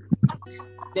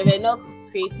 they were not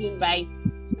creating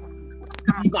rights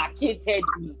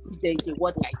demarcatedly, if there is a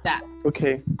word like that.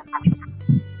 Okay.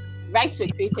 Rights were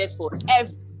created for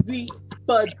everybody.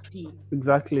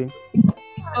 Exactly.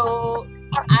 So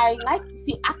I like to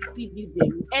see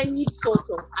activism, any sort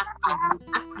of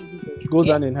activism Goes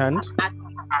hand in hand. as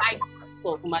fights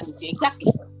for humanity.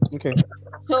 Exactly. Okay.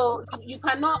 So you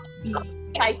cannot be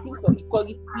fighting for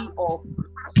equality of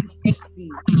sexy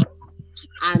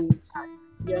and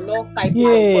you're not fighting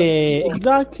for equality of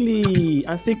exactly.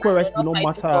 And say queer rights do you're not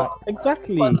not fighting matter. for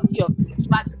Exactly. equality of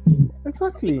sexuality.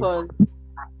 Exactly. Because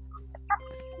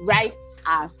rights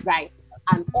are rights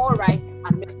and all rights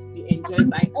are meant to be enjoyed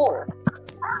by all.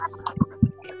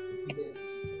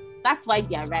 That's why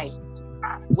they are rights.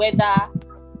 Whether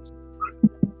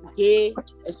gay,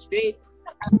 or straight,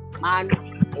 man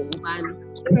or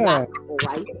woman, black or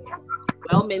white,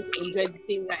 we're all meant to enjoy the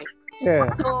same rights.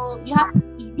 Yeah. So you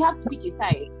have to pick a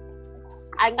side.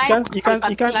 You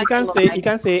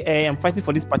can't say hey, I'm fighting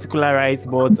for this particular rights,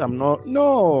 but I'm not.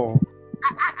 No.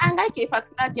 I like a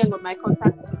particular girl on my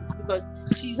contact list because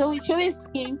she always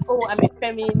screams, "Oh, I'm a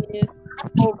feminist.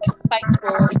 Oh, I fight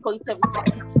for equality of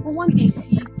sex." But one day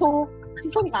she saw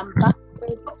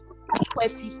lambasted queer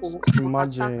people.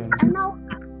 Imagine. And now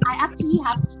I actually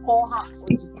have to call her on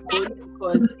the phone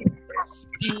because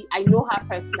I know her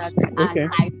personally and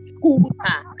I schooled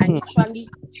her. I literally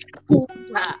schooled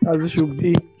her. As it should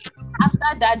be.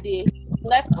 After that day,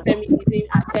 left feminism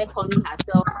and started calling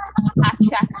herself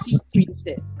patriarchy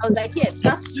princess. I was like, yes,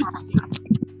 that suits you.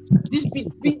 This be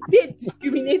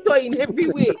discriminator in every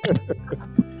way.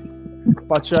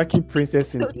 Patriarchy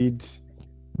princess indeed.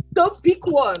 Don't pick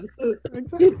one.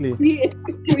 Exactly.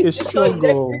 A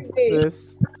struggle.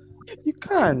 Yes. You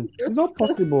can't. It's not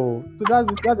possible. So that's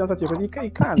the answer to your question.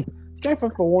 You can't. You can't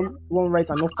fight for one right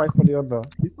and not fight for the other.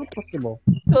 It's not possible.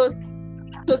 So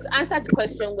to answer the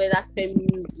question whether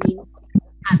feminism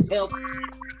has helped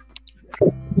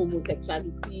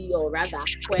homosexuality or rather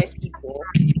queer people,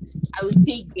 I would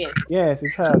say yes. Yes,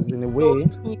 it has in a way.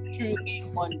 Those who truly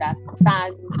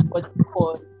understand what the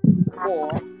cause is for.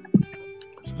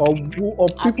 Or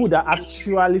people that are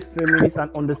actually feminists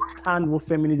and understand what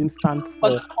feminism stands for.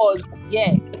 What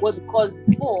the cause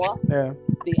is for,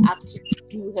 they actually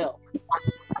do help.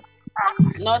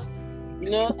 Not,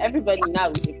 everybody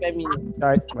now is a feminist.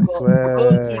 I swear.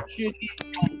 Those who truly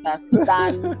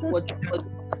understand what the cause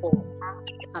is for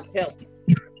have helped.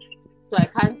 So I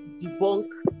can't debunk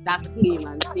that claim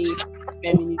and say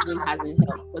feminism hasn't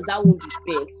helped, because that won't be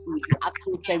fair to the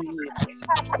actual feminists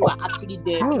who are actually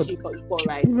there pushing for equal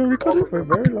rights. We've been recording for a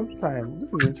very long time.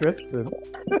 This is interesting.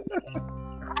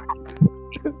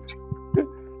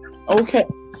 Okay.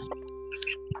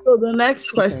 So the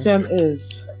next question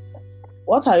is,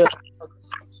 what are your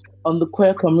thoughts on the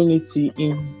queer community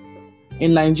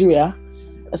in Nigeria,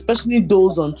 especially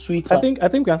those on Twitter? I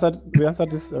think we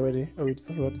answered this already. We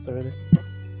talked about this already.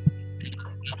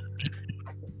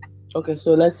 Okay,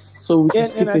 so we can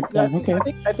skip it then. Okay.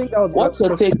 I think that was what's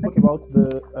your take about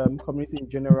the community in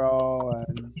general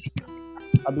and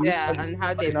and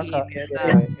how they behave.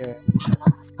 Yeah.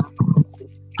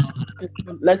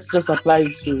 Let's just apply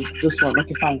it to this one.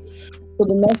 Okay, fine. So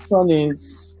the next one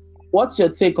is, what's your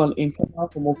take on internal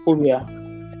homophobia?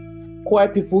 Queer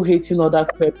people hating other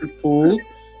queer people,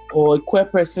 or a queer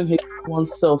person hating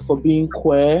oneself for being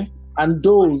queer, and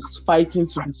those fighting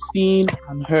to be seen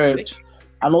and heard,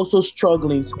 and also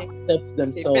struggling to accept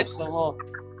themselves. First of all,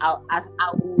 I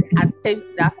will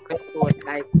attempt that first one.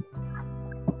 Like,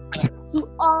 to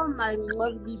all my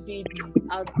lovely babies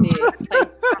out there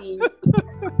fighting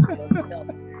for yourself.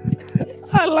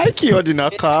 I like you,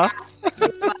 Odinaka.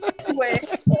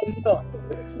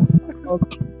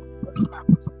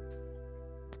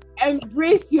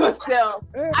 Embrace yourself.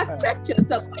 Accept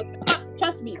yourself.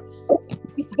 Trust me,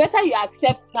 it's better you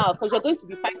accept now, because you're going to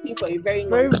be fighting for a very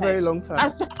long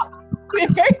time. A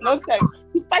very long time.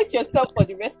 You fight yourself for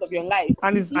the rest of your life.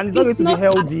 And it's not going to be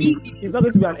healthy. It's not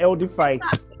going to be an healthy fight.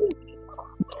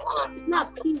 It's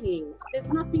not appealing.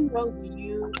 There's nothing wrong with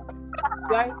you.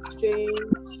 You aren't strange.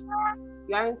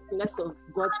 You aren't less of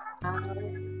God's child.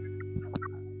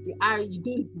 You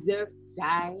don't deserve to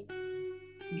die.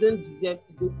 You don't deserve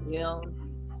to go to hell.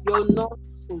 You're not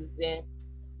possessed.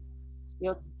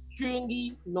 You're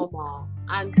truly normal.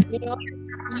 And if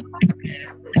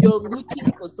you're looking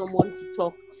for someone to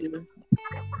talk to,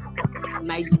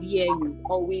 my DM is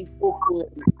always open.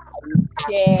 I will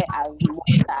share as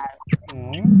much as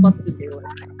possible.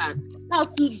 Now,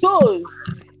 to those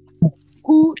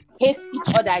who hate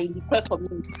each other in the queer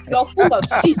community, you're full of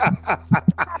shit.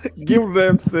 Give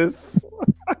them, sis.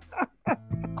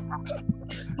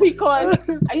 Because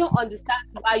I don't understand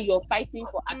why you're fighting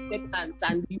for acceptance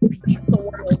and you believe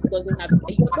someone else doesn't have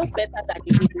it. You're not better than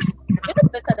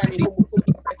a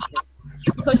homophobic person.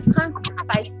 because you can't be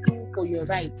fighting for your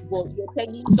rights, but you're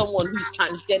telling someone who's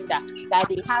transgender that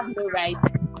they have no right to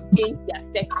change their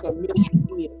sex from male to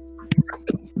female.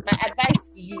 My advice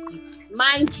to you is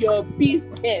mind your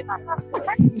business.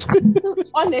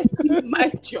 Honestly,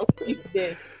 mind your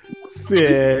business. Yeah.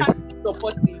 You can't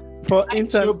support it. For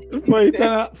internal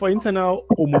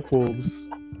homophobes,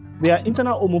 there are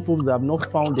internal homophobes that have not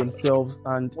found themselves,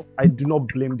 and I do not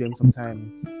blame them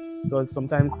sometimes, because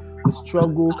sometimes the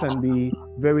struggle can be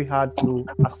very hard to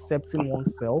accepting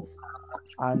oneself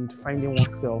and finding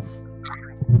oneself.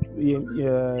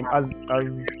 As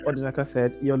Odinaka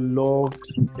said, you're loved.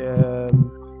 The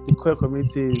queer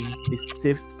community is a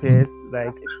safe space.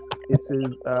 Like it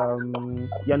is,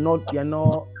 you're not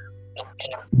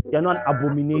an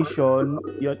abomination.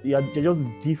 You're just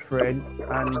different,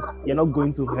 and you're not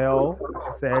going to hell.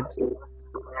 I said,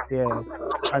 yeah,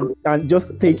 and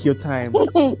just take your time.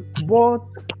 But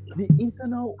the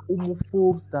internal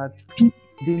homophobes that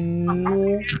they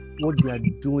know what they are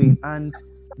doing, and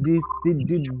they're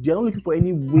not looking for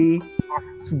any way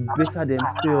to better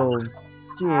themselves.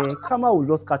 See, Karma will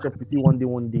just catch up with you one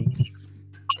day.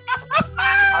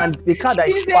 And the car that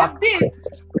is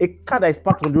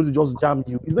parked on the road will just jam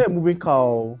you. It's not a moving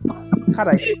car. The car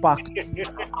that is parked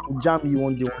will jam you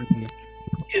one day.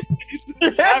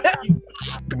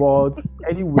 But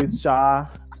anyways,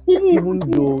 even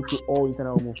though to all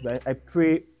internal homophobes, I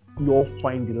pray you all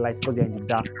find the light because you're in the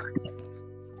dark.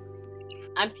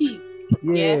 And peace.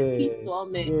 Yeah, peace to all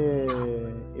men. Yeah.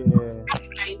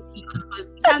 Because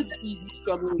it can't be easy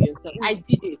struggling with yourself. I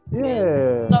did it.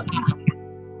 Yeah.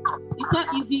 It's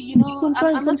not easy, you know.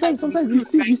 Sometimes you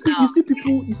see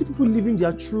people living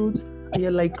their truth, and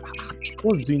you're like,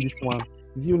 what's doing this one?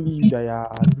 Is it only you that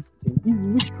are this thing? It's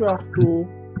witchcraft, though.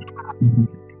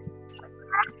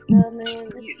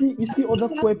 You see other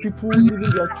queer people living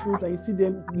their truth, and you see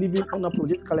them living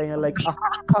unapologetically, and you're like,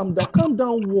 calm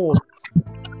down, what?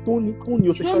 Tone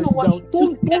your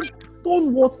sexuality down.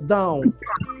 Tone what down?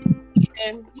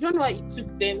 You don't know what it took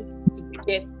them to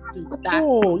get to that.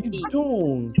 No, you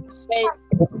don't.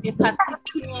 A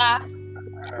particular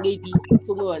lady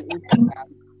follow on Instagram.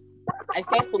 I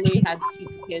started following her due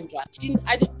to Kendra. I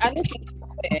don't think she's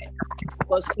fair,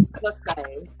 but she's plus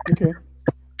size. Okay.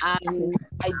 And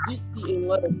I do see a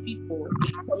lot of people in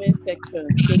the comment section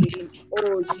saying,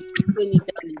 "Oh, she should tone it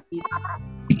down a bit."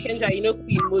 Kendra, you know,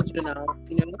 Queen Mojo now,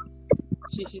 you know,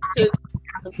 she should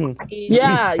tone.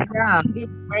 Yeah.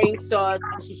 Wearing socks,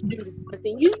 she shouldn't be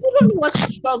dressing. You don't know what she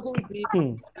struggled with.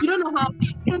 You don't know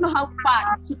how far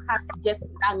it took her to get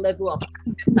to that level of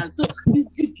acceptance. So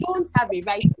you don't have a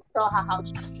right to tell her how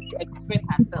she should express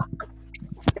herself.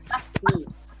 That's me.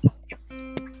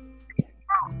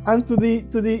 And to the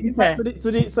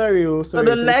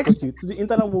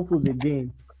internal homophobes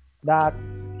again, that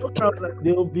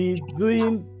they'll be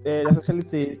doing their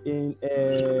sexuality in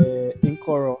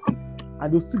Koro,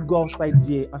 and they'll still go outside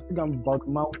there and still about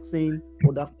mounting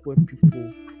other queer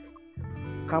people.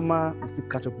 Karma will still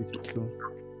catch up with you too.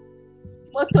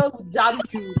 What will damn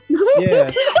you?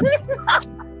 Yeah.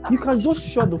 You can just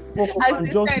shut the fuck up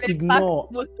and just ignore.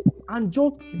 And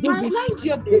just mind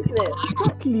your business.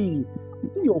 Exactly.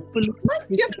 Your fellow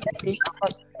if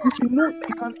you know you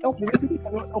can help them, if you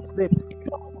cannot help them,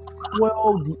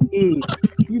 well the age.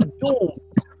 You don't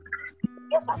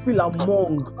just feel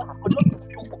among, or just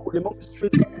feel cool among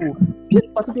straight people. These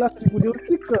particular people, they'll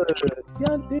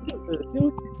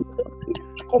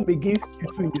come against you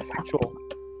too in the future.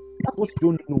 That's what you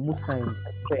don't know most times, I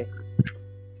swear.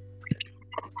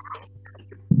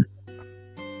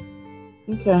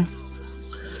 Okay.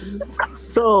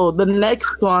 So the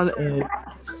next one is,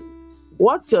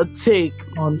 what's your take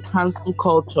on cancel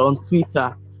culture on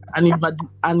Twitter and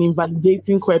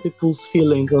invalidating queer people's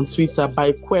feelings on Twitter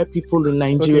by queer people in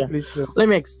Nigeria? Okay, please, let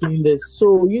me explain this.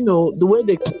 So, you know, the way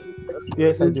they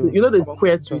there's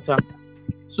queer Twitter.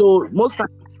 So most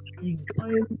times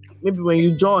when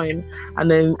you join and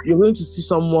then you're going to see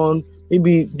someone,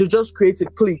 maybe they just create a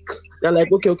clique. They're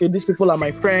like, okay, these people are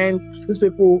my friends. These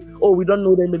people, we don't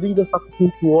know them. They just start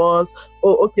talking to us.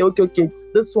 Oh, okay.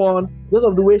 This one, because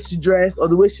of the way she dressed or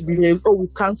the way she behaves,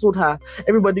 we've cancelled her.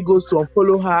 Everybody goes to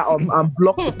unfollow her and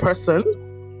block the person.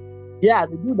 Yeah,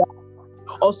 they do that.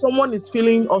 Or someone is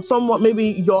feeling, or someone,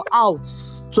 maybe you're out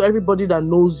to everybody that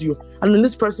knows you, and then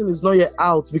this person is not yet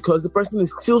out because the person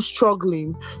is still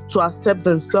struggling to accept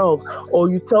themselves, or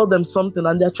you tell them something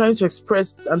and they're trying to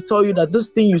express and tell you that this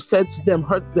thing you said to them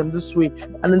hurts them this way,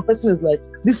 and then the person is like,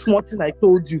 this small thing I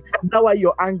told you, is that why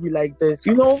you're angry like this?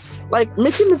 You know, like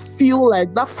making me feel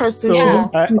like that person.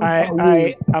 So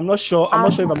I'm not sure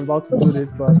if I'm about to do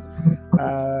this, but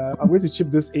I'm going to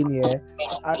chip this in here.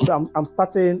 So I'm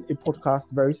starting a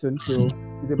podcast very soon. So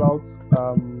it's about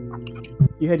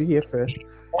you heard it here first.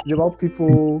 It's about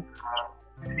people,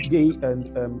 gay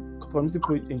and community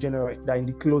people in general, that are in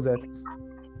the closet.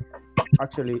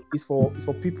 Actually, it's for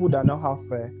people that now have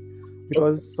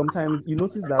because sometimes you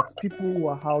notice that people who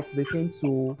are out, they tend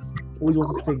to always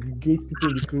want to segregate people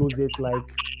in the closet,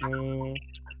 like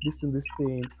this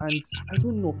thing, and I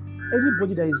don't know.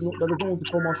 Everybody that does not want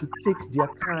to come out should take their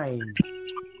time.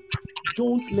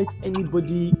 Don't let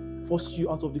anybody force you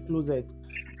out of the closet.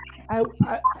 I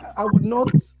would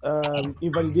not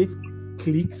invalidate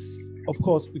cliques. Of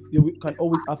course, we can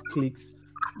always have cliques,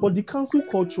 but the cancel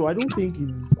culture, I don't think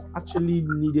is actually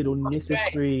needed or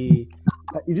necessary.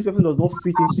 If this person does not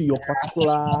fit into your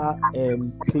particular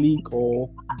clique or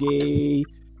gay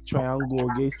triangle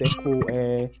or gay circle,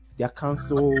 they are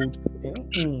cancelled.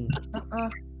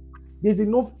 There's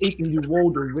enough hate in the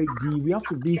world already. We have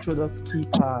to be each other's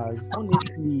keepers.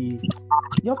 Honestly,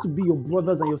 you have to be your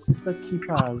brothers and your sister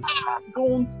keepers.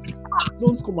 Don't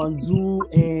come and do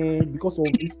because of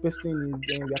this person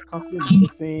is we are canceling this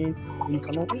person. You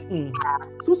cannot.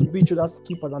 Supposed to be each other's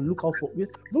keepers and look out for. We're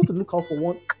supposed to look out for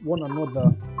one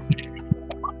another.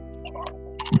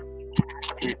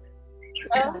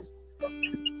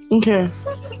 Okay.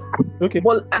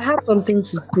 Well, I have something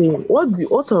to say.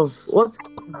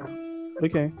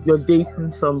 Okay. You're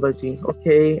dating somebody,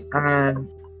 okay, and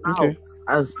Okay.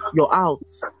 as you're out,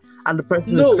 and the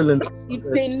person is still in.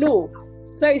 It's a no.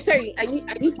 Sorry. I need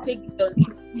to take this on.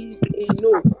 It's a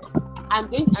no. I'm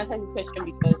going to answer this question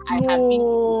because I have been.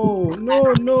 No,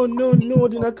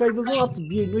 Dinaka, it doesn't have to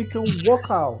be a no. It can work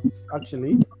out.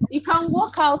 Actually, it can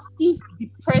work out if the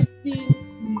person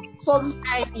is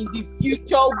sometime in the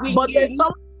future will. But there's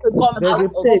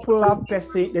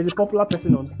a popular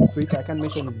person on Twitter. I can't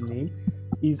mention his name.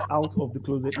 He's out of the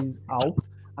closet. He's out,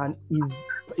 and his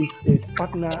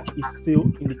partner is still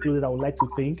in the closet. I would like to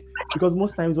think, because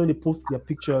most times when they post their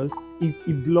pictures,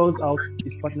 it blurs out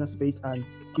his partner's face and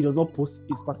he does not post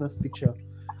his partner's picture.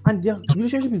 And their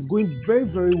relationship is going very,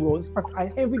 very well. In fact,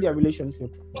 I envy their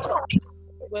relationship.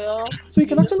 Well, so it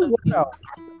can actually work out.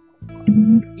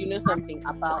 You know something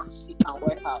about it can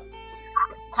work out.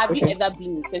 Have you ever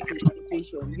been in such a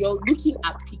situation? You're looking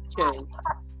at pictures,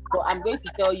 but I'm going to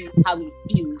tell you how it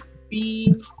feels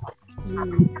being in a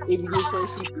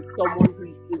relationship with someone who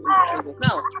is still in the closet.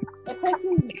 Now, a person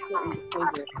who is still in the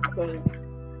closet, because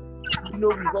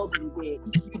we've all been there.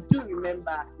 If you do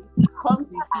remember, it comes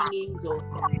with feelings of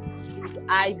should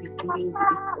I be doing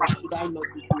this or should I not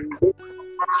be doing this?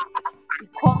 It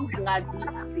comes largely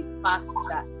as a fact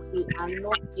that they are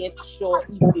not yet sure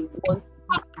if they want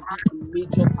this to be a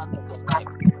major part of their life.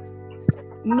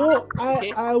 No,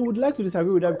 I would like to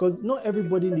disagree with that, because not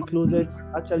everybody in the closet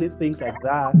actually thinks like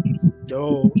that.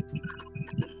 No.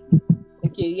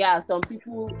 Okay, yeah, some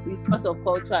people, it's because of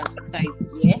culture and society,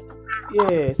 yeah?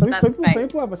 Yeah, some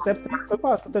people have accepted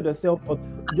themselves, but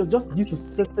just due to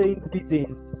certain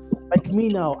reasons. Like me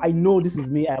now, I know this is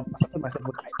me, I have accepted myself,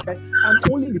 but I'm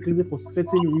only in the closet for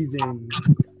certain reasons.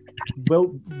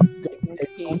 Well,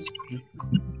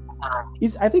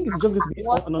 I think it's just going to be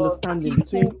an understanding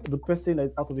between the person that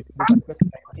is out of the closet and the person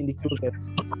that is in the closet.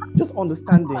 Just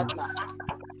understanding.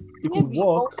 It could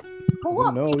work.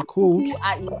 No, it could.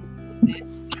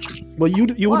 But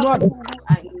you would not. Who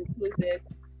are in the closet,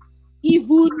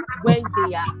 even when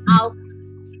they are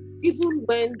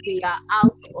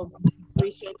out of the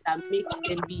situation that makes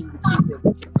them be in the closet.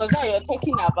 Because now you're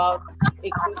talking about a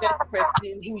closet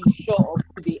person who is sure of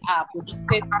who they are, but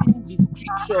setting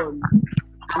restrictions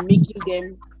and making them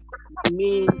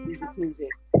remain in the closet.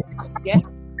 Yes?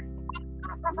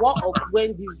 What of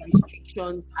when these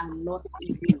restrictions are not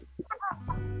even?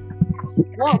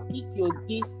 What if you're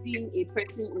dating a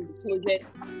person in the closet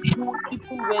who,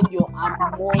 even when you're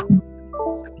among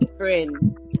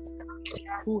friends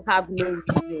who have no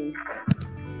reason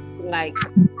to like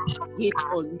hate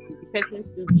on you, the person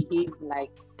still behaves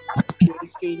like you're a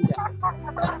stranger?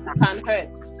 It can hurt.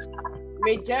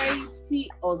 Majority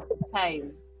of the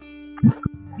time,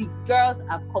 the girls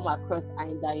I've come across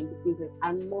and that are in the closet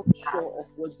are not sure of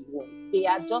what they want. They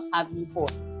are just having fun.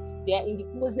 They are in the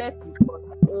closet because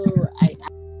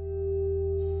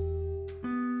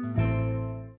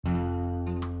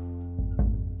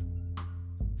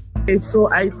Okay, so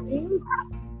I think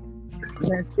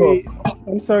network.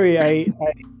 I'm sorry,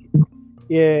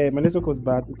 my network was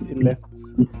bad. It left.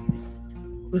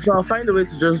 So I'll find a way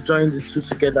to just join the two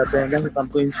together then. That's what I'm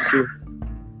going to do.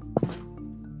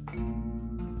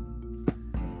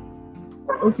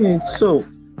 Okay, so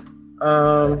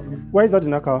where is that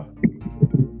in her car?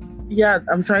 Yeah,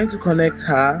 I'm trying to connect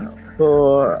her,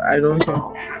 but I don't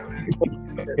know.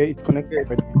 Okay, it's connected.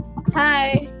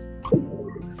 Hi.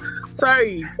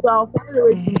 Sorry. So I'll find a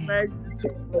way to merge the two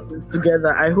topics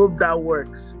together. I hope that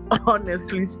works.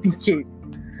 Honestly speaking.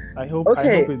 I hope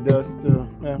Okay. it does too.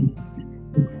 Yeah.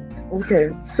 Okay.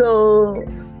 So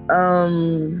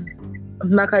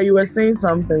Naka, you were saying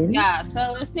something. Yeah, so I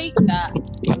was saying that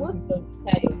most of the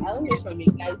time, I don't know from a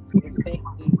guy's perspective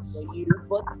for you,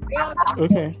 but girls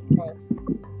Okay.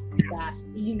 that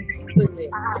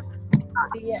inclusive.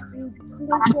 They are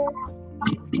inclusive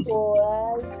for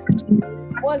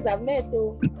what's that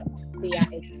metal? They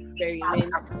are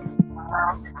experimenting.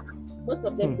 Most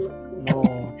of them don't know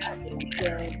that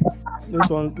This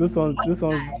ones,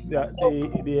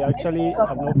 they actually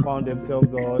have not found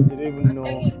themselves, or they don't even know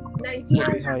what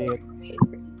they are yet.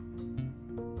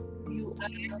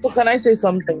 So can I say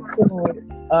something? So,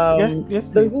 Yes, there's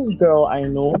please. this girl I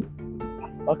know.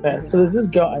 Okay, so there's this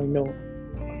girl I know.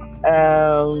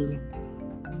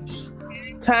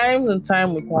 Times and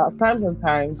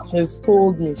times she's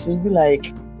told me, she'll be like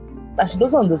that she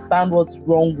doesn't understand what's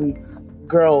wrong with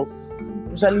girls,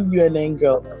 especially UNN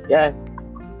girls. Yes.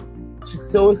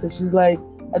 She's like,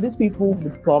 and these people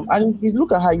would come, and if you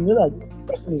look at her, you know that this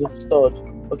person is a stud.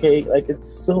 Okay, like it's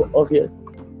so obvious.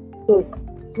 So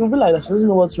she'll be like that. She doesn't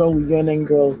know what's wrong with UNN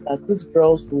girls. That these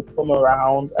girls will come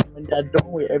around, and when they're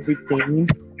done with everything,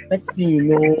 next thing you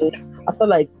know, after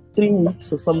like 3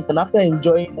 weeks or something, after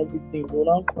enjoying everything, they'll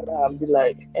now come out and be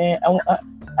like,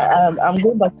 I'm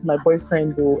going back to my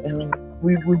boyfriend though, and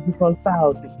we've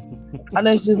reconciled. And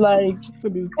then she's like,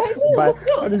 buy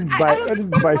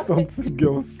something,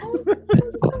 girls.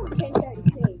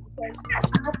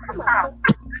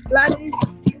 Like,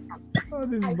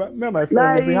 Me and my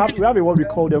friends, we have a what we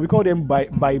call them. We call them buy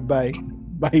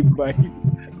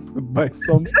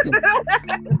something.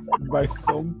 Buy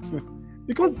something.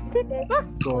 Because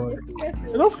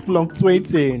they're not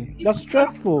fluctuating. They're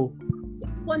stressful.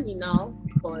 It's funny now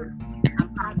because I'm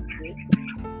past this,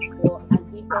 but I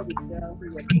dated a girl who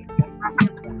was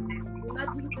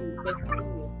imagine investing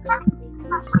yourself in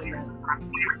emotional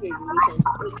relationship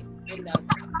and out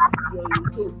you're in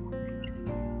joke.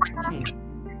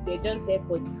 You're just there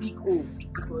for the big O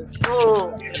because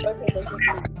your boyfriend doesn't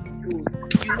know the big O.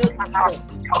 You know the stuff.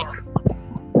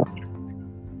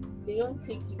 They don't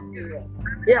take you serious.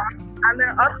 yeah. And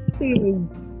then other thing is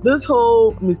this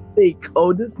whole mistake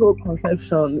or this whole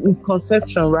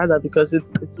misconception rather, because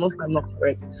it's most time not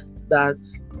correct, that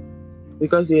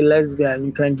because you're lesbian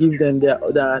you can give them their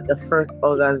first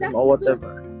orgasm or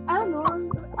whatever. I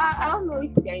don't know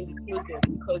if they're in the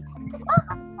closet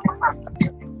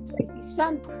because it's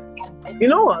shanty. You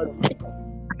know what?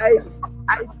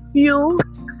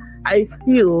 I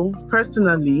feel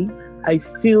personally, I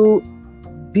feel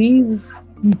these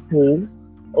people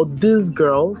or these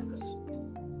girls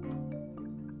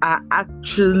are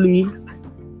actually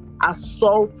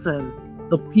assaulting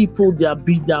the people they are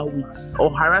being there with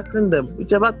or harassing them,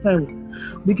 whichever term,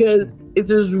 because it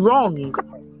is wrong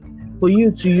for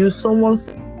you to use someone's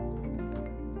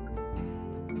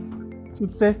to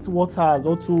test waters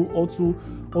or to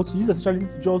use a strategy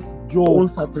to just joke. Own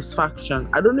satisfaction.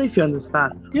 I don't know if you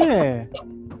understand. Yeah.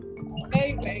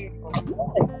 Very, very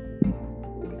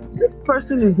This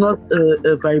person is not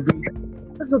a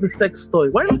vibration. That's not a sex toy.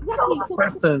 Why not exactly this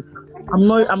person? I'm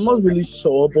not really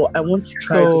sure, but I want to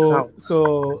try this out.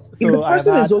 So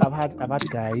I've had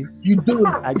guys. You do it.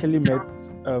 I actually met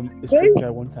a straight guy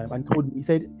one time and told me, he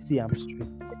said, "See, I'm straight."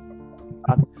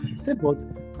 He said, but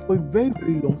for a very,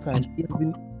 very long time, he has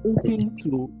been open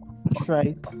to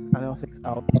try anal sex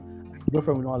out. His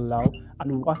girlfriend will not allow,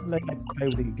 and we was like, "Let's try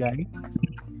with a guy."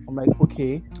 I'm like,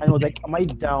 okay, and he was like, "Am I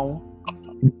down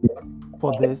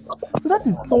for this?" So that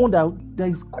is someone that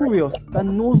is curious, that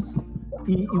knows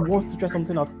he wants to try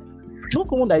something out. Not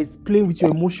someone that is playing with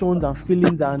your emotions and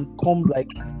feelings and comes like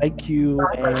you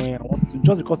and want to,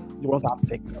 just because he wants to have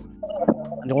sex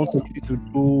and he wants you to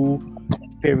do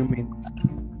experiments.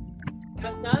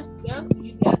 Just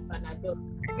use it as Panadol.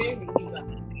 Very reliever.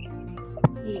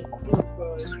 Yes,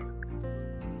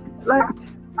 Like,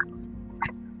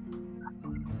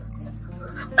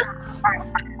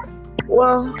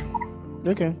 well,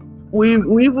 Okay.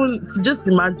 we even just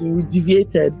imagine we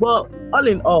deviated, but all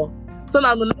in all. So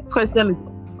now the next question is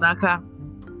Naka,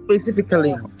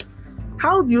 specifically,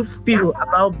 how do you feel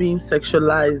about being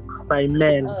sexualized by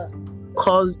men?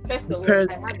 Cause first of all,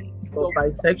 parents I have or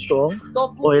bisexual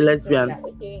or a lesbian?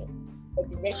 Okay, for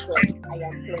the record, I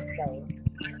am plus size.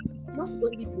 Not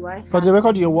only do I have For the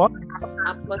record, you're what?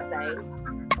 I'm plus size.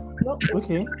 Not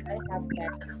Okay. only do I have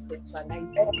that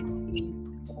sexualized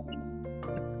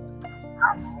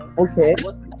Okay.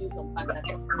 what to do some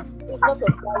fantasy. lot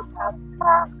of guys have.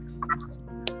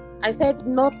 I said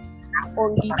not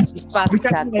only the fact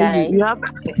that guys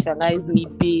sexualize me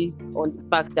based on the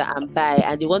fact that I'm bi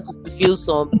and they want to fulfill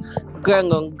some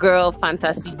girl on girl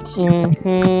fantasy.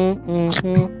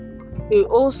 They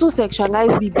also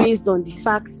sexualize me based on the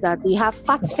fact that they have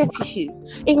fat fetishes.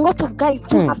 A lot of guys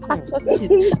do have fat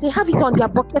fetishes. They have it on their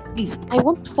bucket list. I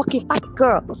want to fuck a fat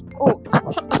girl. Oh,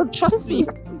 trust me.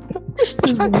 This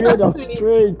is weird and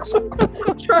strange.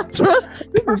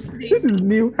 This is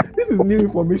new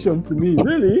information to me.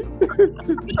 Really?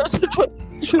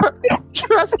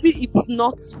 Trust me, it's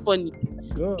not funny.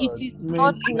 God, it is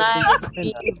not nice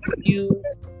being viewed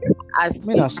as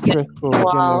men a are stressful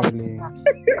generally.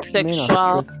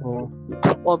 sexual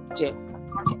object.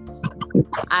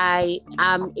 I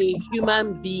am a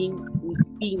human being with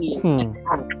feelings.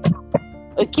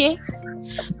 Okay?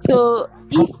 So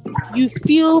if you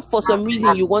feel for some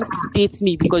reason you want to date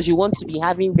me because you want to be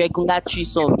having regular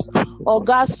threesomes,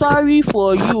 God, sorry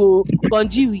for you,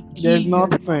 Bunji will give There's you.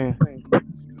 nothing.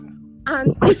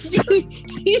 And that's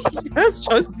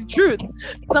just the truth.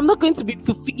 Because I'm not going to be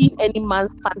fulfilling any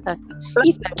man's fantasy.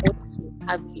 If I want to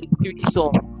have a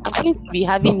threesome, I'm going to be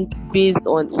having it based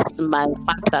on my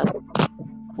fantasy.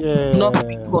 Yeah. Not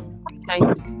because I'm trying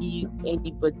to please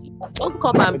anybody. Don't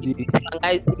come and be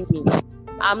analyzing me.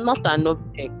 I'm not an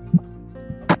object.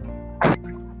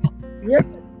 Yeah.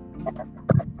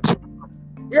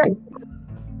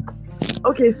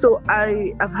 Okay, so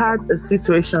I've had a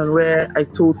situation where I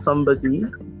told somebody,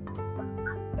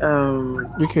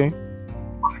 Okay.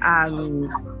 and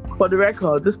for the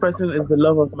record, this person is the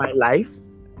love of my life.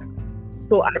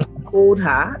 So I told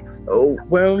her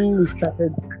when we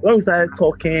started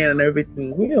talking and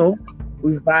everything,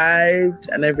 we vibed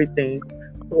and everything.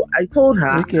 So I told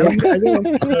her, Okay. I don't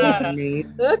want to tell her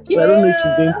name. Okay. So I don't know if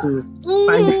she's going to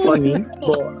find it funny,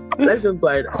 but let's just go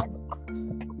ahead.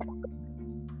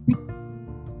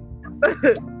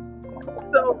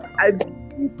 So I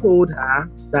told her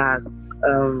that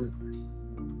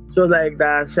she was like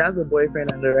that she has a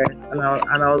boyfriend and the rest, and I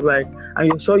was like, "Are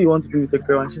you sure you want to be with the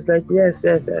girl?" And she's like, yes.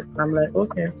 And I'm like,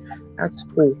 okay, that's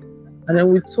cool. And then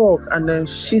we talk, and then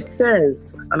she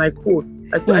says, and I quote,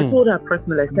 I told her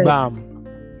personally, I said, Bam.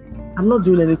 I'm not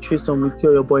doing any threesome with you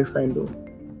or your boyfriend though.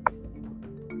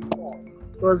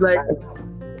 It was like,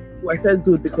 I said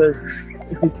good, because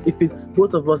if it's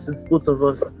both of us, it's both of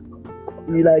us.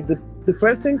 Like the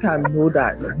person can know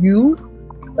that you,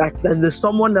 like there's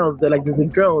someone else there, like there's a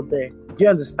girl there. Do you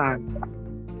understand?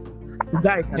 The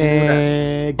guy can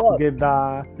know that.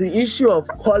 But the issue of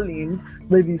calling,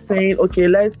 maybe saying, okay,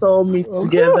 let's all meet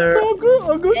together. I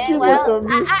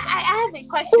have a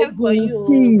question for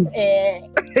you.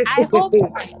 I hope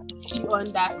she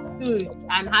understood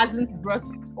and hasn't brought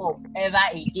it up ever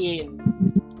again.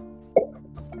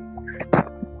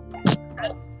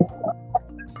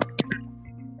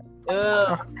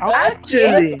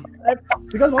 Actually,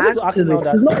 because I wanted to ask you now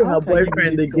that she's not with her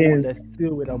boyfriend again. That's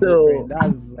still with her So boyfriend.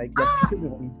 That's like you're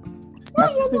sitting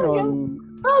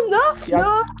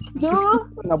No.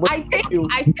 I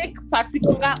take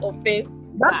particular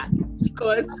offense to that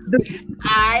because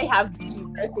I have been in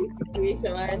such a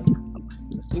situation.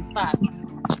 In fact,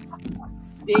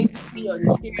 basically on a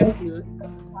serious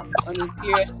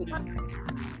note.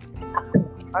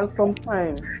 And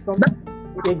sometimes. Sometimes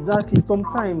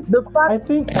I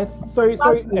think. Sorry.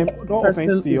 No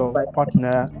offense to your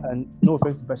partner, and no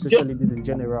offense to bisexual ladies in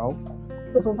general.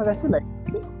 But sometimes I feel like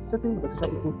certain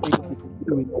bisexual people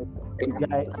do with a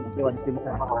guy and a girl at the same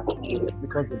time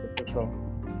because they're bisexual.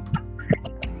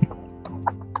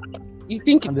 You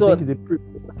think it's odd? They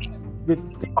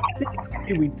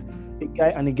think with a guy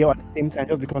and a girl at the same time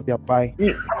just because they are bi.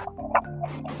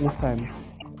 Most times.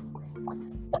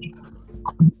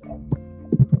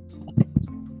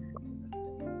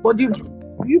 But do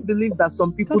you believe that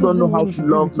some people don't know how to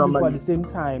love normally? At the same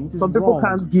time, some people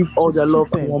can't give all their love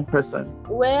to one person.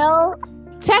 Well,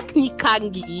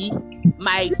 technically,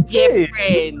 my dear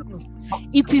friend,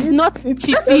 it is not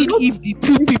cheating if the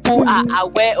two people are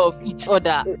aware of each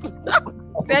other.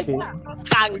 Okay.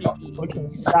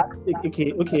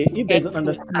 If there's an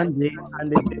understanding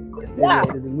and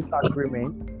there's a mutual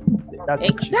agreement, that's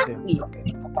exactly.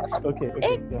 Okay.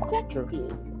 Exactly.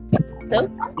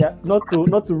 Yeah, So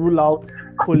not to rule out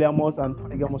polyamorous and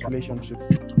polygamous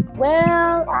relationships.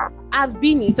 Well, I've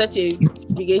been in such a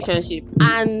relationship,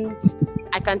 and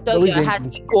I can tell you I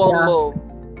had equal love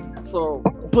for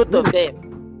both of them.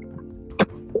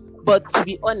 But to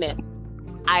be honest,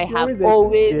 I have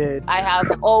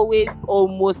always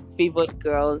almost favored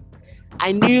girls,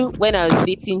 I knew when I was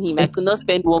dating him, I could not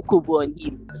spend 1 kobo on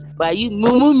him. But you,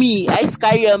 mumu me, I just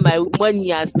carry all my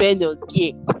money and spend on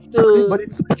cake. So, But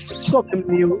two of them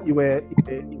knew you were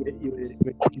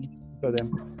for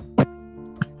them.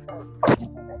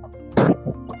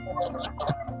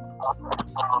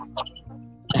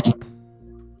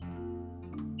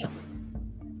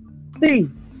 See,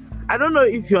 I don't know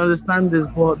if you understand this,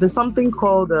 but there's something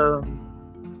called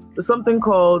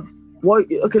what?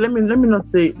 Okay, let me not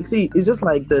say. See, it's just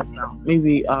like this now.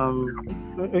 Maybe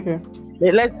Okay.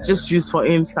 let's just use for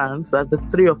instance that the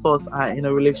three of us are in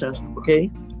a relationship. Okay,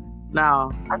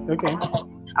 now Okay.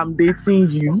 I'm dating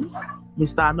you,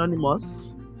 Mr.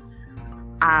 Anonymous,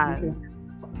 and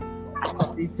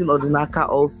I'm dating Odinaka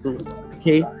also.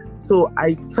 Okay, so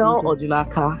I tell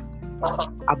Odinaka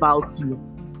about you,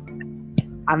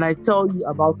 and I tell you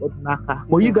about Odinaka,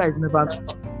 but you guys never.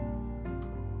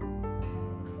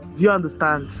 Do you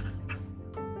understand?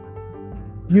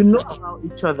 You know about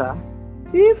each other,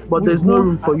 but there's no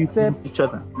room for you to meet each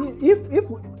other. If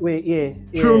wait, yeah.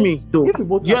 Through me, though. If we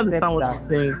both Do you understand what accept I'm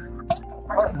saying?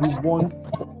 we want,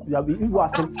 if we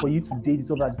accept for you to date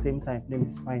each other at the same time, then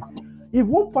it's fine. If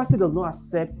one party does not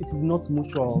accept, it is not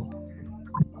mutual.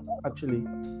 Actually,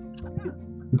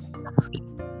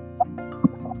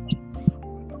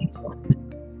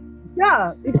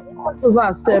 Yeah, if one does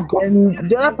not accept, and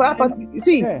the other party, you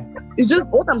see, yeah. it's just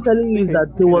what I'm telling you is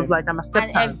that there was like an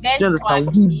acceptance. Do you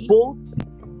understand? We both,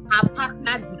 her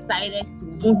partner decided to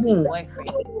leave Mhm. her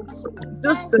boyfriend.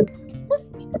 just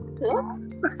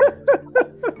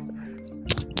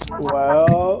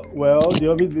Well, they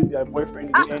always leave their boyfriend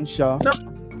in the end, Sha. No,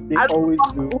 They I- always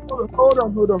do.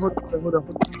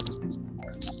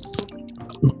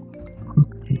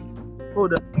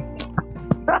 hold on.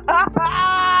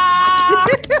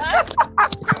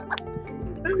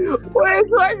 Wait,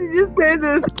 why did you say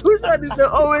this? Which one is they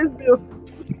always do?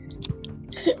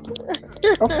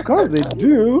 Of course they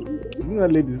do. You know,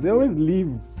 ladies, they always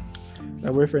leave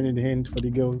their boyfriend in the hand for the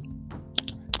girls.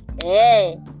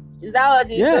 Hey, is that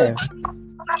what it Yeah. is?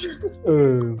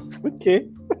 Okay.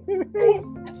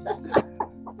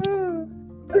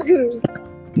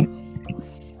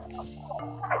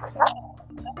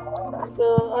 So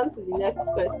on to the next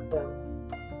question.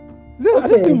 Are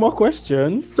there still more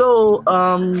questions? So,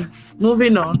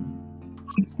 moving on.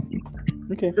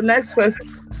 Okay. The next question.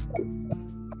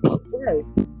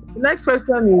 Yes. The next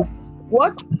question is: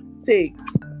 what takes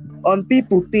on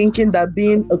people thinking that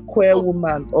being a queer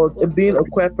woman or being a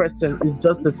queer person is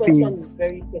just a This question phase? is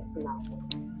very personal.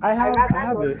 I have a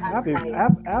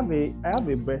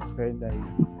best friend that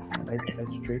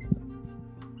is straight.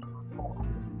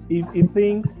 He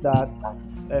thinks that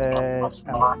I'm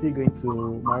still going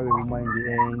to marry a woman in the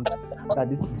end, that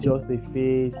this is just a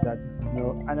phase, that this is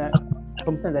not, and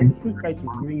sometimes I still try to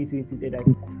bring it into his head like,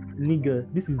 nigga,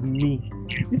 this is me.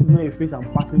 This is not a phase I'm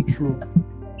passing through.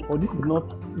 Or this is not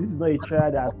a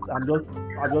trial that I'm just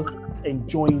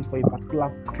enjoying for a particular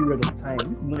period of time.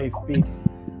 This is not a phase.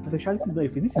 Sexuality is not a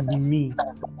phase. This is me.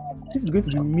 This is going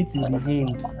to be me till the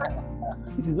end.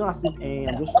 It is not as if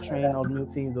I'm just trying out new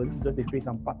things or this is just a phase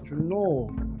I'm passing through. No.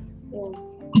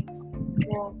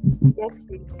 Yes,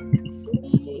 me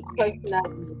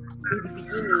personally, in the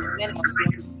beginning, when I was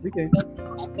young, Okay. I felt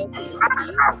it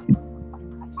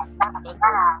was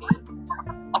okay.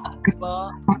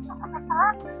 But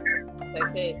like I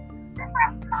said,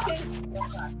 things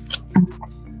like that.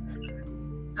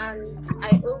 And I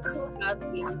also have a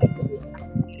good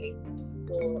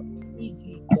for e.g.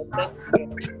 your best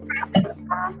friend.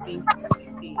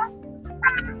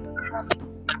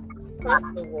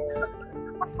 First of all,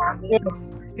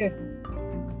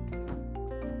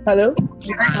 Hello?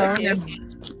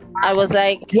 I was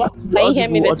like, can you hear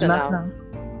me better now?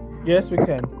 Yes, we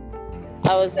can.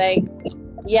 I was like,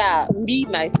 yeah, me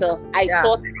myself, I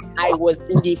thought I was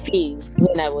in the phase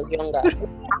when I was younger.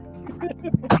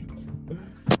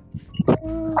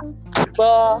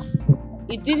 But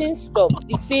it didn't stop.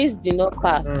 The phase did not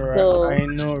pass. Right. So I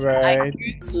know, I right?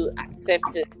 grew to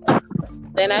accept it.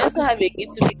 Then I also have a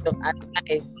little bit of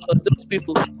advice for those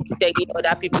people telling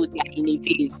other people they're in a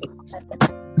phase.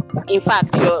 In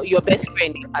fact, your best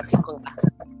friend in particular.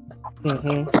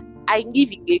 Mm-hmm. I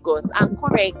live in Lagos, and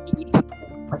currently,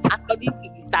 according to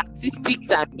the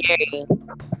statistics I'm hearing,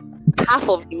 half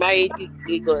of the marriages in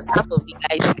Lagos, half of the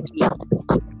guys are gay.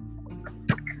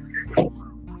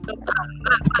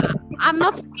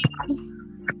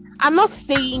 I'm not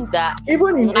saying that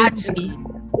Even in largely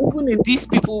these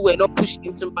people were not pushed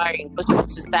into marrying because of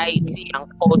society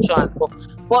and culture and all.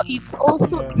 But it's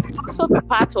also the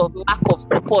part of lack of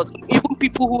support. Even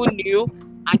people who knew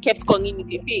and kept calling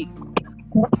it a phase.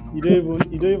 You don't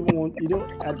even want. You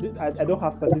don't. I don't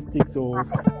have statistics,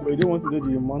 but you don't want to know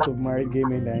the amount of married gay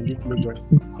men that are in this Lagos.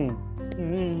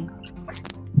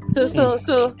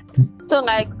 So,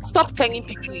 like, stop telling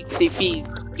people it's a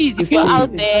phase. Please, if you're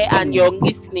out there and you're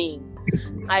listening,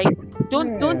 like,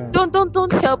 don't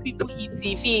tell people it's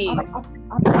a phase.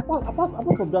 Apart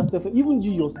from that stuff, even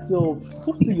you yourself,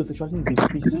 stop saying your sexuality is a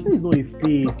phase. Sexuality is not a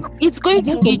phase. It's going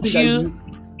to lead you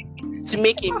to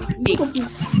make a mistake. It's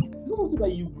not something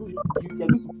that you're going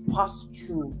to pass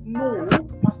through. No,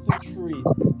 not passing through it.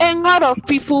 A lot of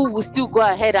people will still go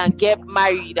ahead and get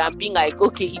married and be like,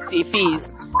 okay, it's a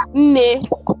phase.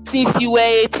 Since you were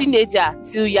a teenager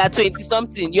till you're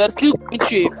 20-something, you're still going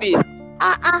through a phase.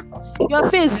 Your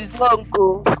phase is long,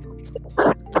 go.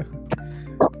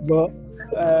 But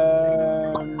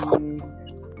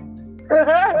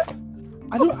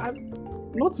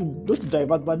not to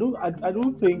divert, but I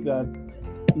don't think that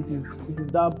it is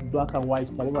that black and white.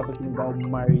 Whatever talking about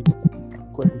married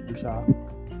people.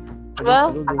 Well,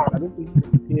 I don't think.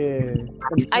 Yeah,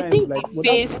 I think like, the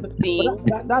phase thing.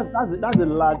 That's a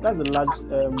large.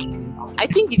 I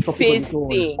think the phase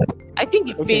thing. I think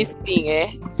the phase thing.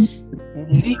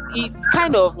 It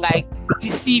kind of like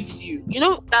deceives you. You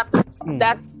know that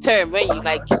term when you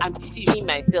like, I'm deceiving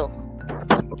myself.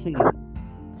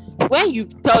 When you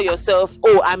tell yourself,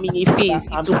 "Oh, I'm in a phase,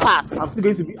 it will pass." I'm still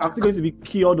going to be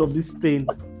cured of this thing.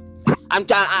 I'm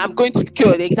going to be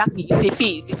cured. Exactly, it's a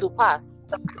phase, it will pass.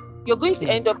 You're going to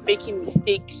end up making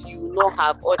mistakes you will not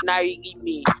have ordinarily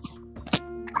made.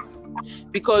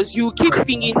 Because you keep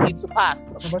thinking it will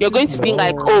pass. You're going to be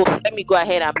like, oh, let me go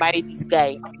ahead and marry this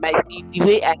guy. The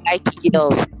way I like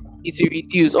girls is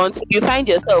reduced until you find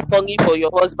yourself longing for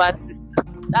your husband's sister.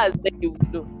 That's when you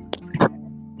will know.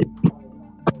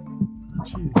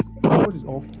 Jeez, what is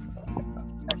off?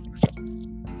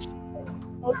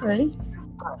 Okay.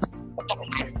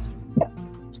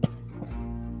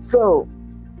 So,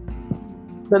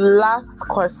 the last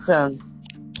question.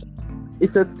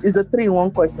 It's a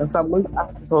 3-in-1 question, so I'm going to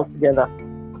ask it all together.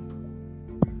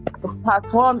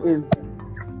 Part 1 is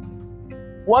this.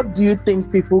 What do you think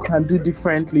people can do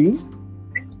differently?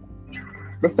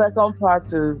 The second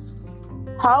part is,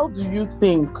 how do you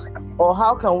think, or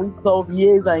how can we solve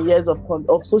years and years of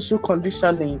social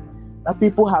conditioning that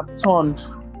people have turned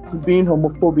to being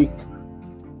homophobic?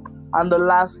 And the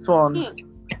last one,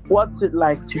 what's it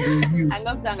like to be you? I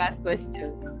love that last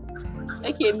question.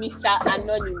 Okay, Mr.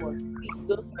 Anonymous,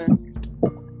 go first.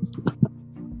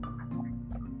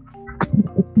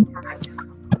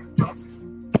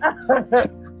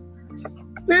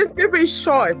 Please keep it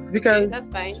short because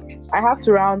that's fine. I have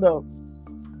to round up.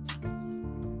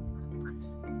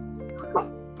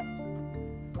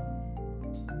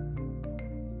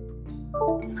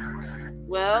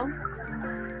 Well,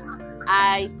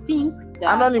 I think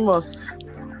that Anonymous.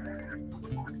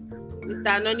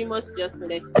 Mr. Anonymous just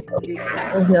left the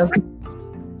chat. Oh, yes.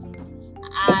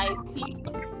 I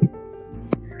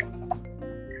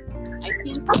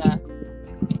think that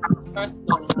first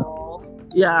of all,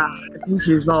 Yeah, I think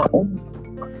she's not.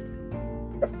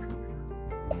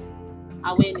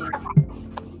 awareness.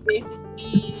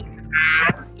 Basically,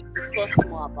 discuss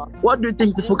more about it. What do you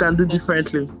think people can do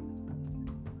differently?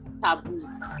 Taboo.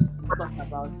 Discuss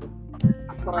about it.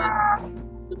 Because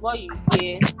the more you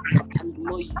hear and the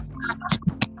more you see,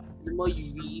 the more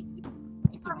you read,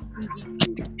 it will be easy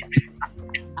to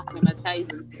acclimatize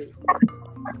into.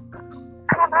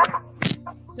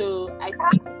 So I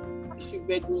think we should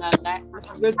regularize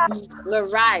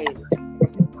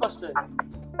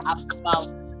discussions about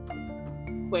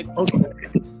queer people.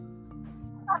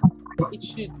 It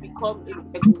should become a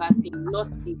regular thing,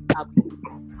 not a taboo.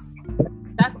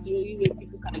 That's the only way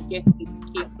people can get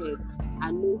educated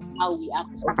and know how we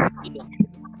actually feel.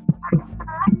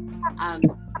 And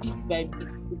bit by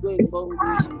bit, we go a long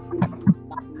way in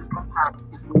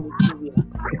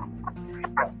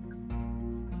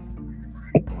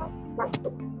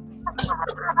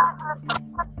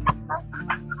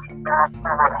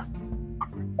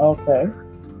Okay.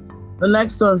 The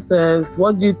next one says,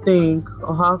 what do you think,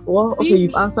 or how, well, okay,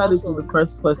 you've answered it in the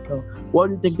first question. What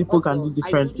do you think people can do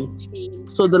differently?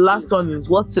 So the last one is,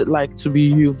 what's it like to be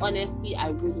you? Honestly,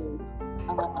 I wouldn't.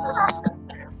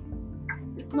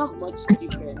 It's not much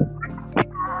different.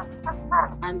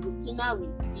 And the sooner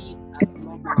we see it as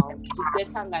normal, the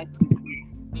better life will be.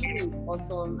 Being is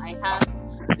awesome. I have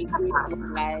a great work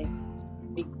life,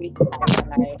 a great career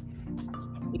life,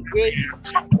 a great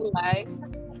school life.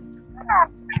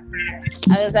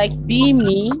 I was like, being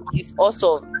me is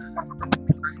awesome.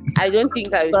 I don't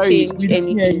think I will change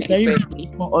anything differently.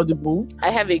 More audible. I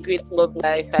have a great love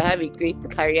life. I have a great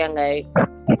career life.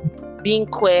 being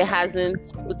queer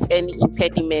hasn't put any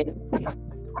impediments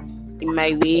in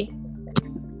my way.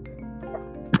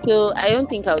 So I don't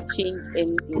think I'll change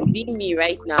anything. Being me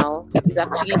right now is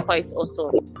actually quite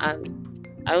awesome, and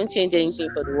I don't change anything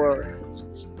for the world.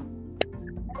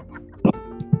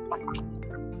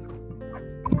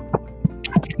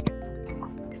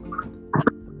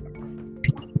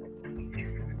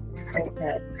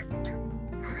 Okay.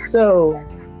 So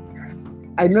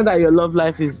I know that your love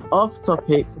life is off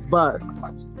topic, but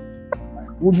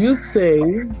would you say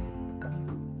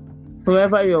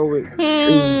whoever you're with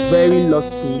is very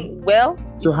lucky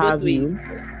to have you?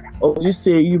 Or would you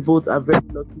say you both are very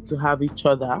lucky to have each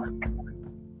other?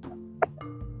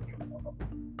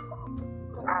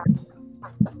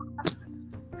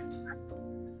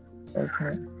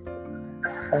 Okay.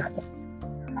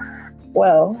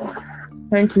 Well,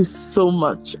 thank you so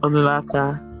much,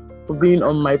 Onulaka, for being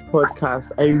on my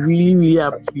podcast. I really, really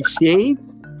appreciate.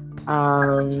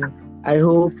 I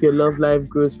hope your love life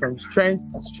grows from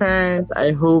strength to strength.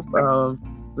 I hope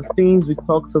the things we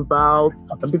talked about,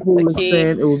 and people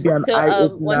listen, it will be an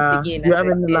eye-opener. Once again, do you have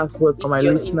any last words for my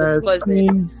listeners,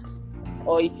 please?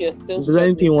 Or if you're still is there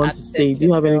anything you want to say? Do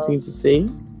you have anything to say?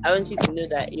 I want you to know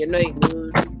that you're not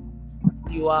alone.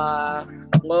 You are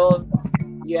loved.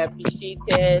 You're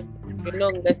appreciated. You're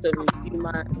not less of a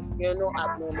human. You're not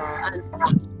abnormal, and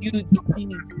you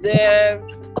deserve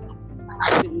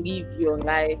to live your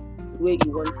life the way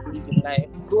you want to live your life.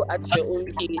 Go at your own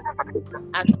pace.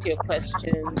 Ask your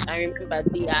questions, and remember,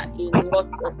 there are a lot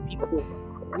of people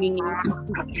willing to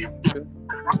put you through.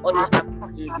 All you have to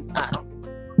do is ask.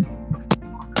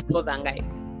 Love and life.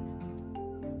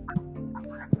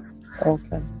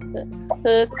 Okay.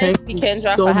 Thank you,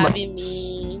 Kendra, so for much. having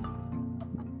me.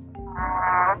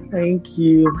 Thank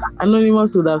you.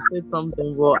 Anonymous would have said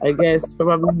something, but I guess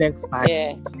probably next time.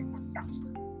 Yeah.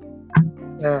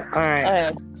 All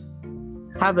right.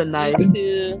 Have a nice.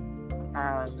 You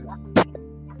too.